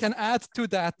to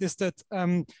that is that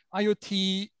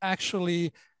IoT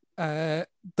actually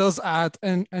does add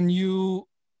a new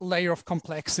layer of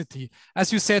complexity.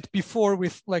 As you said before,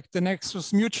 with like the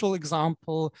Nexus Mutual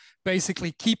example,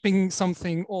 basically keeping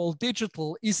something all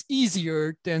digital is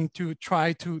easier than to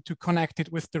try to connect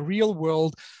it with the real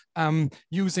world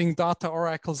using data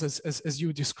oracles as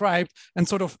you described, and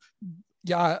sort of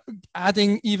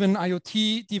adding even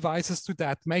IoT devices to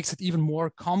that makes it even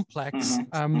more complex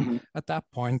at that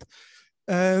point.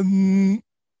 I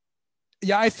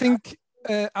think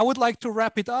I would like to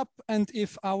wrap it up, and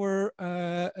if our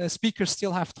speakers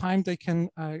still have time, they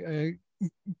can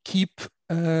keep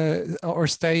or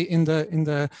stay in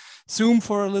the Zoom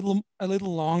for a little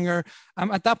longer.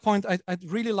 At that point, I'd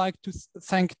really like to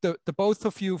thank the both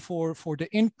of you for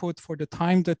the input, for the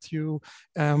time that you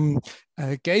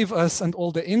gave us, and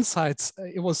all the insights.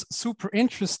 It was super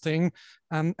interesting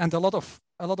and a lot of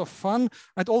fun.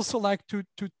 I'd also like to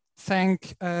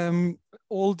thank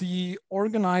all the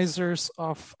organizers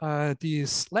of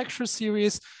this lecture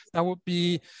series. That would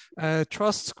be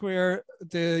Trust Square,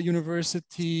 the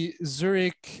University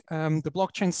Zurich, the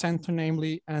Blockchain Center,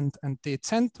 namely, and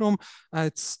Decentrum.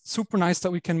 It's super nice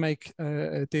that we can make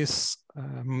this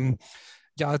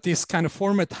this kind of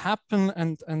format happen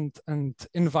and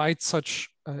invite such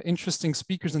interesting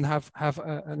speakers and have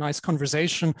a nice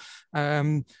conversation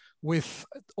with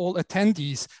all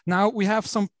attendees. Now we have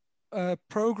some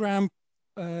program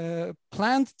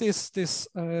planned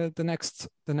the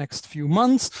next few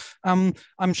months.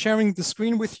 I'm sharing the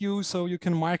screen with you so you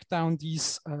can mark down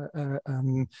these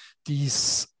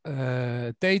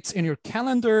dates in your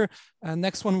calendar.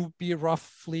 Next one will be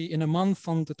roughly in a month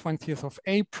on the 20th of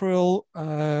April.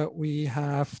 We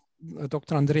have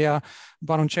Dr. Andrea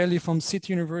Baroncelli from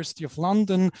City University of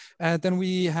London. Then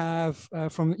we have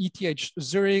from ETH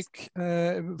Zurich,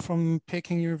 from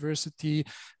Peking University,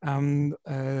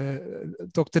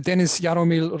 Dr. Denis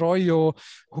Jaromil Royo,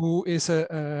 who is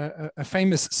a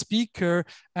famous speaker.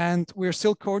 And we're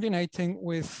still coordinating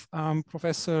with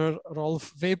Professor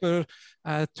Rolf Weber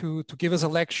to give us a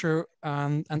lecture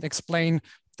and explain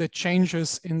the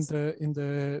changes in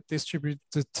the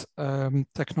distributed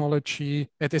technology,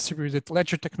 distributed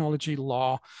ledger technology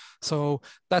law. So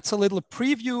that's a little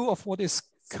preview of what is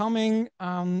coming,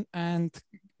 and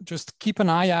just keep an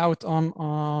eye out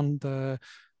on the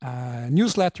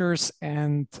newsletters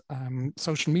and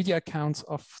social media accounts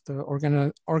of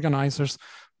the organizers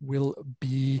will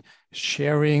be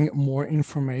sharing more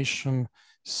information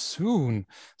soon.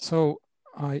 So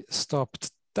I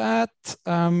stopped that.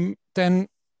 Then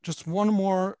just once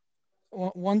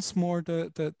more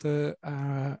the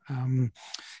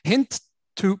hint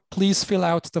to please fill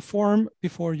out the form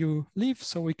before you leave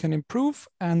so we can improve.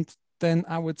 And then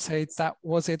I would say that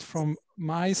was it from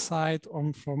my side,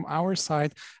 or from our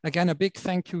side. Again, a big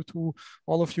thank you to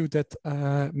all of you that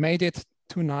made it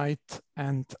tonight,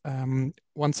 and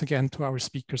once again to our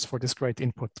speakers for this great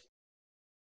input.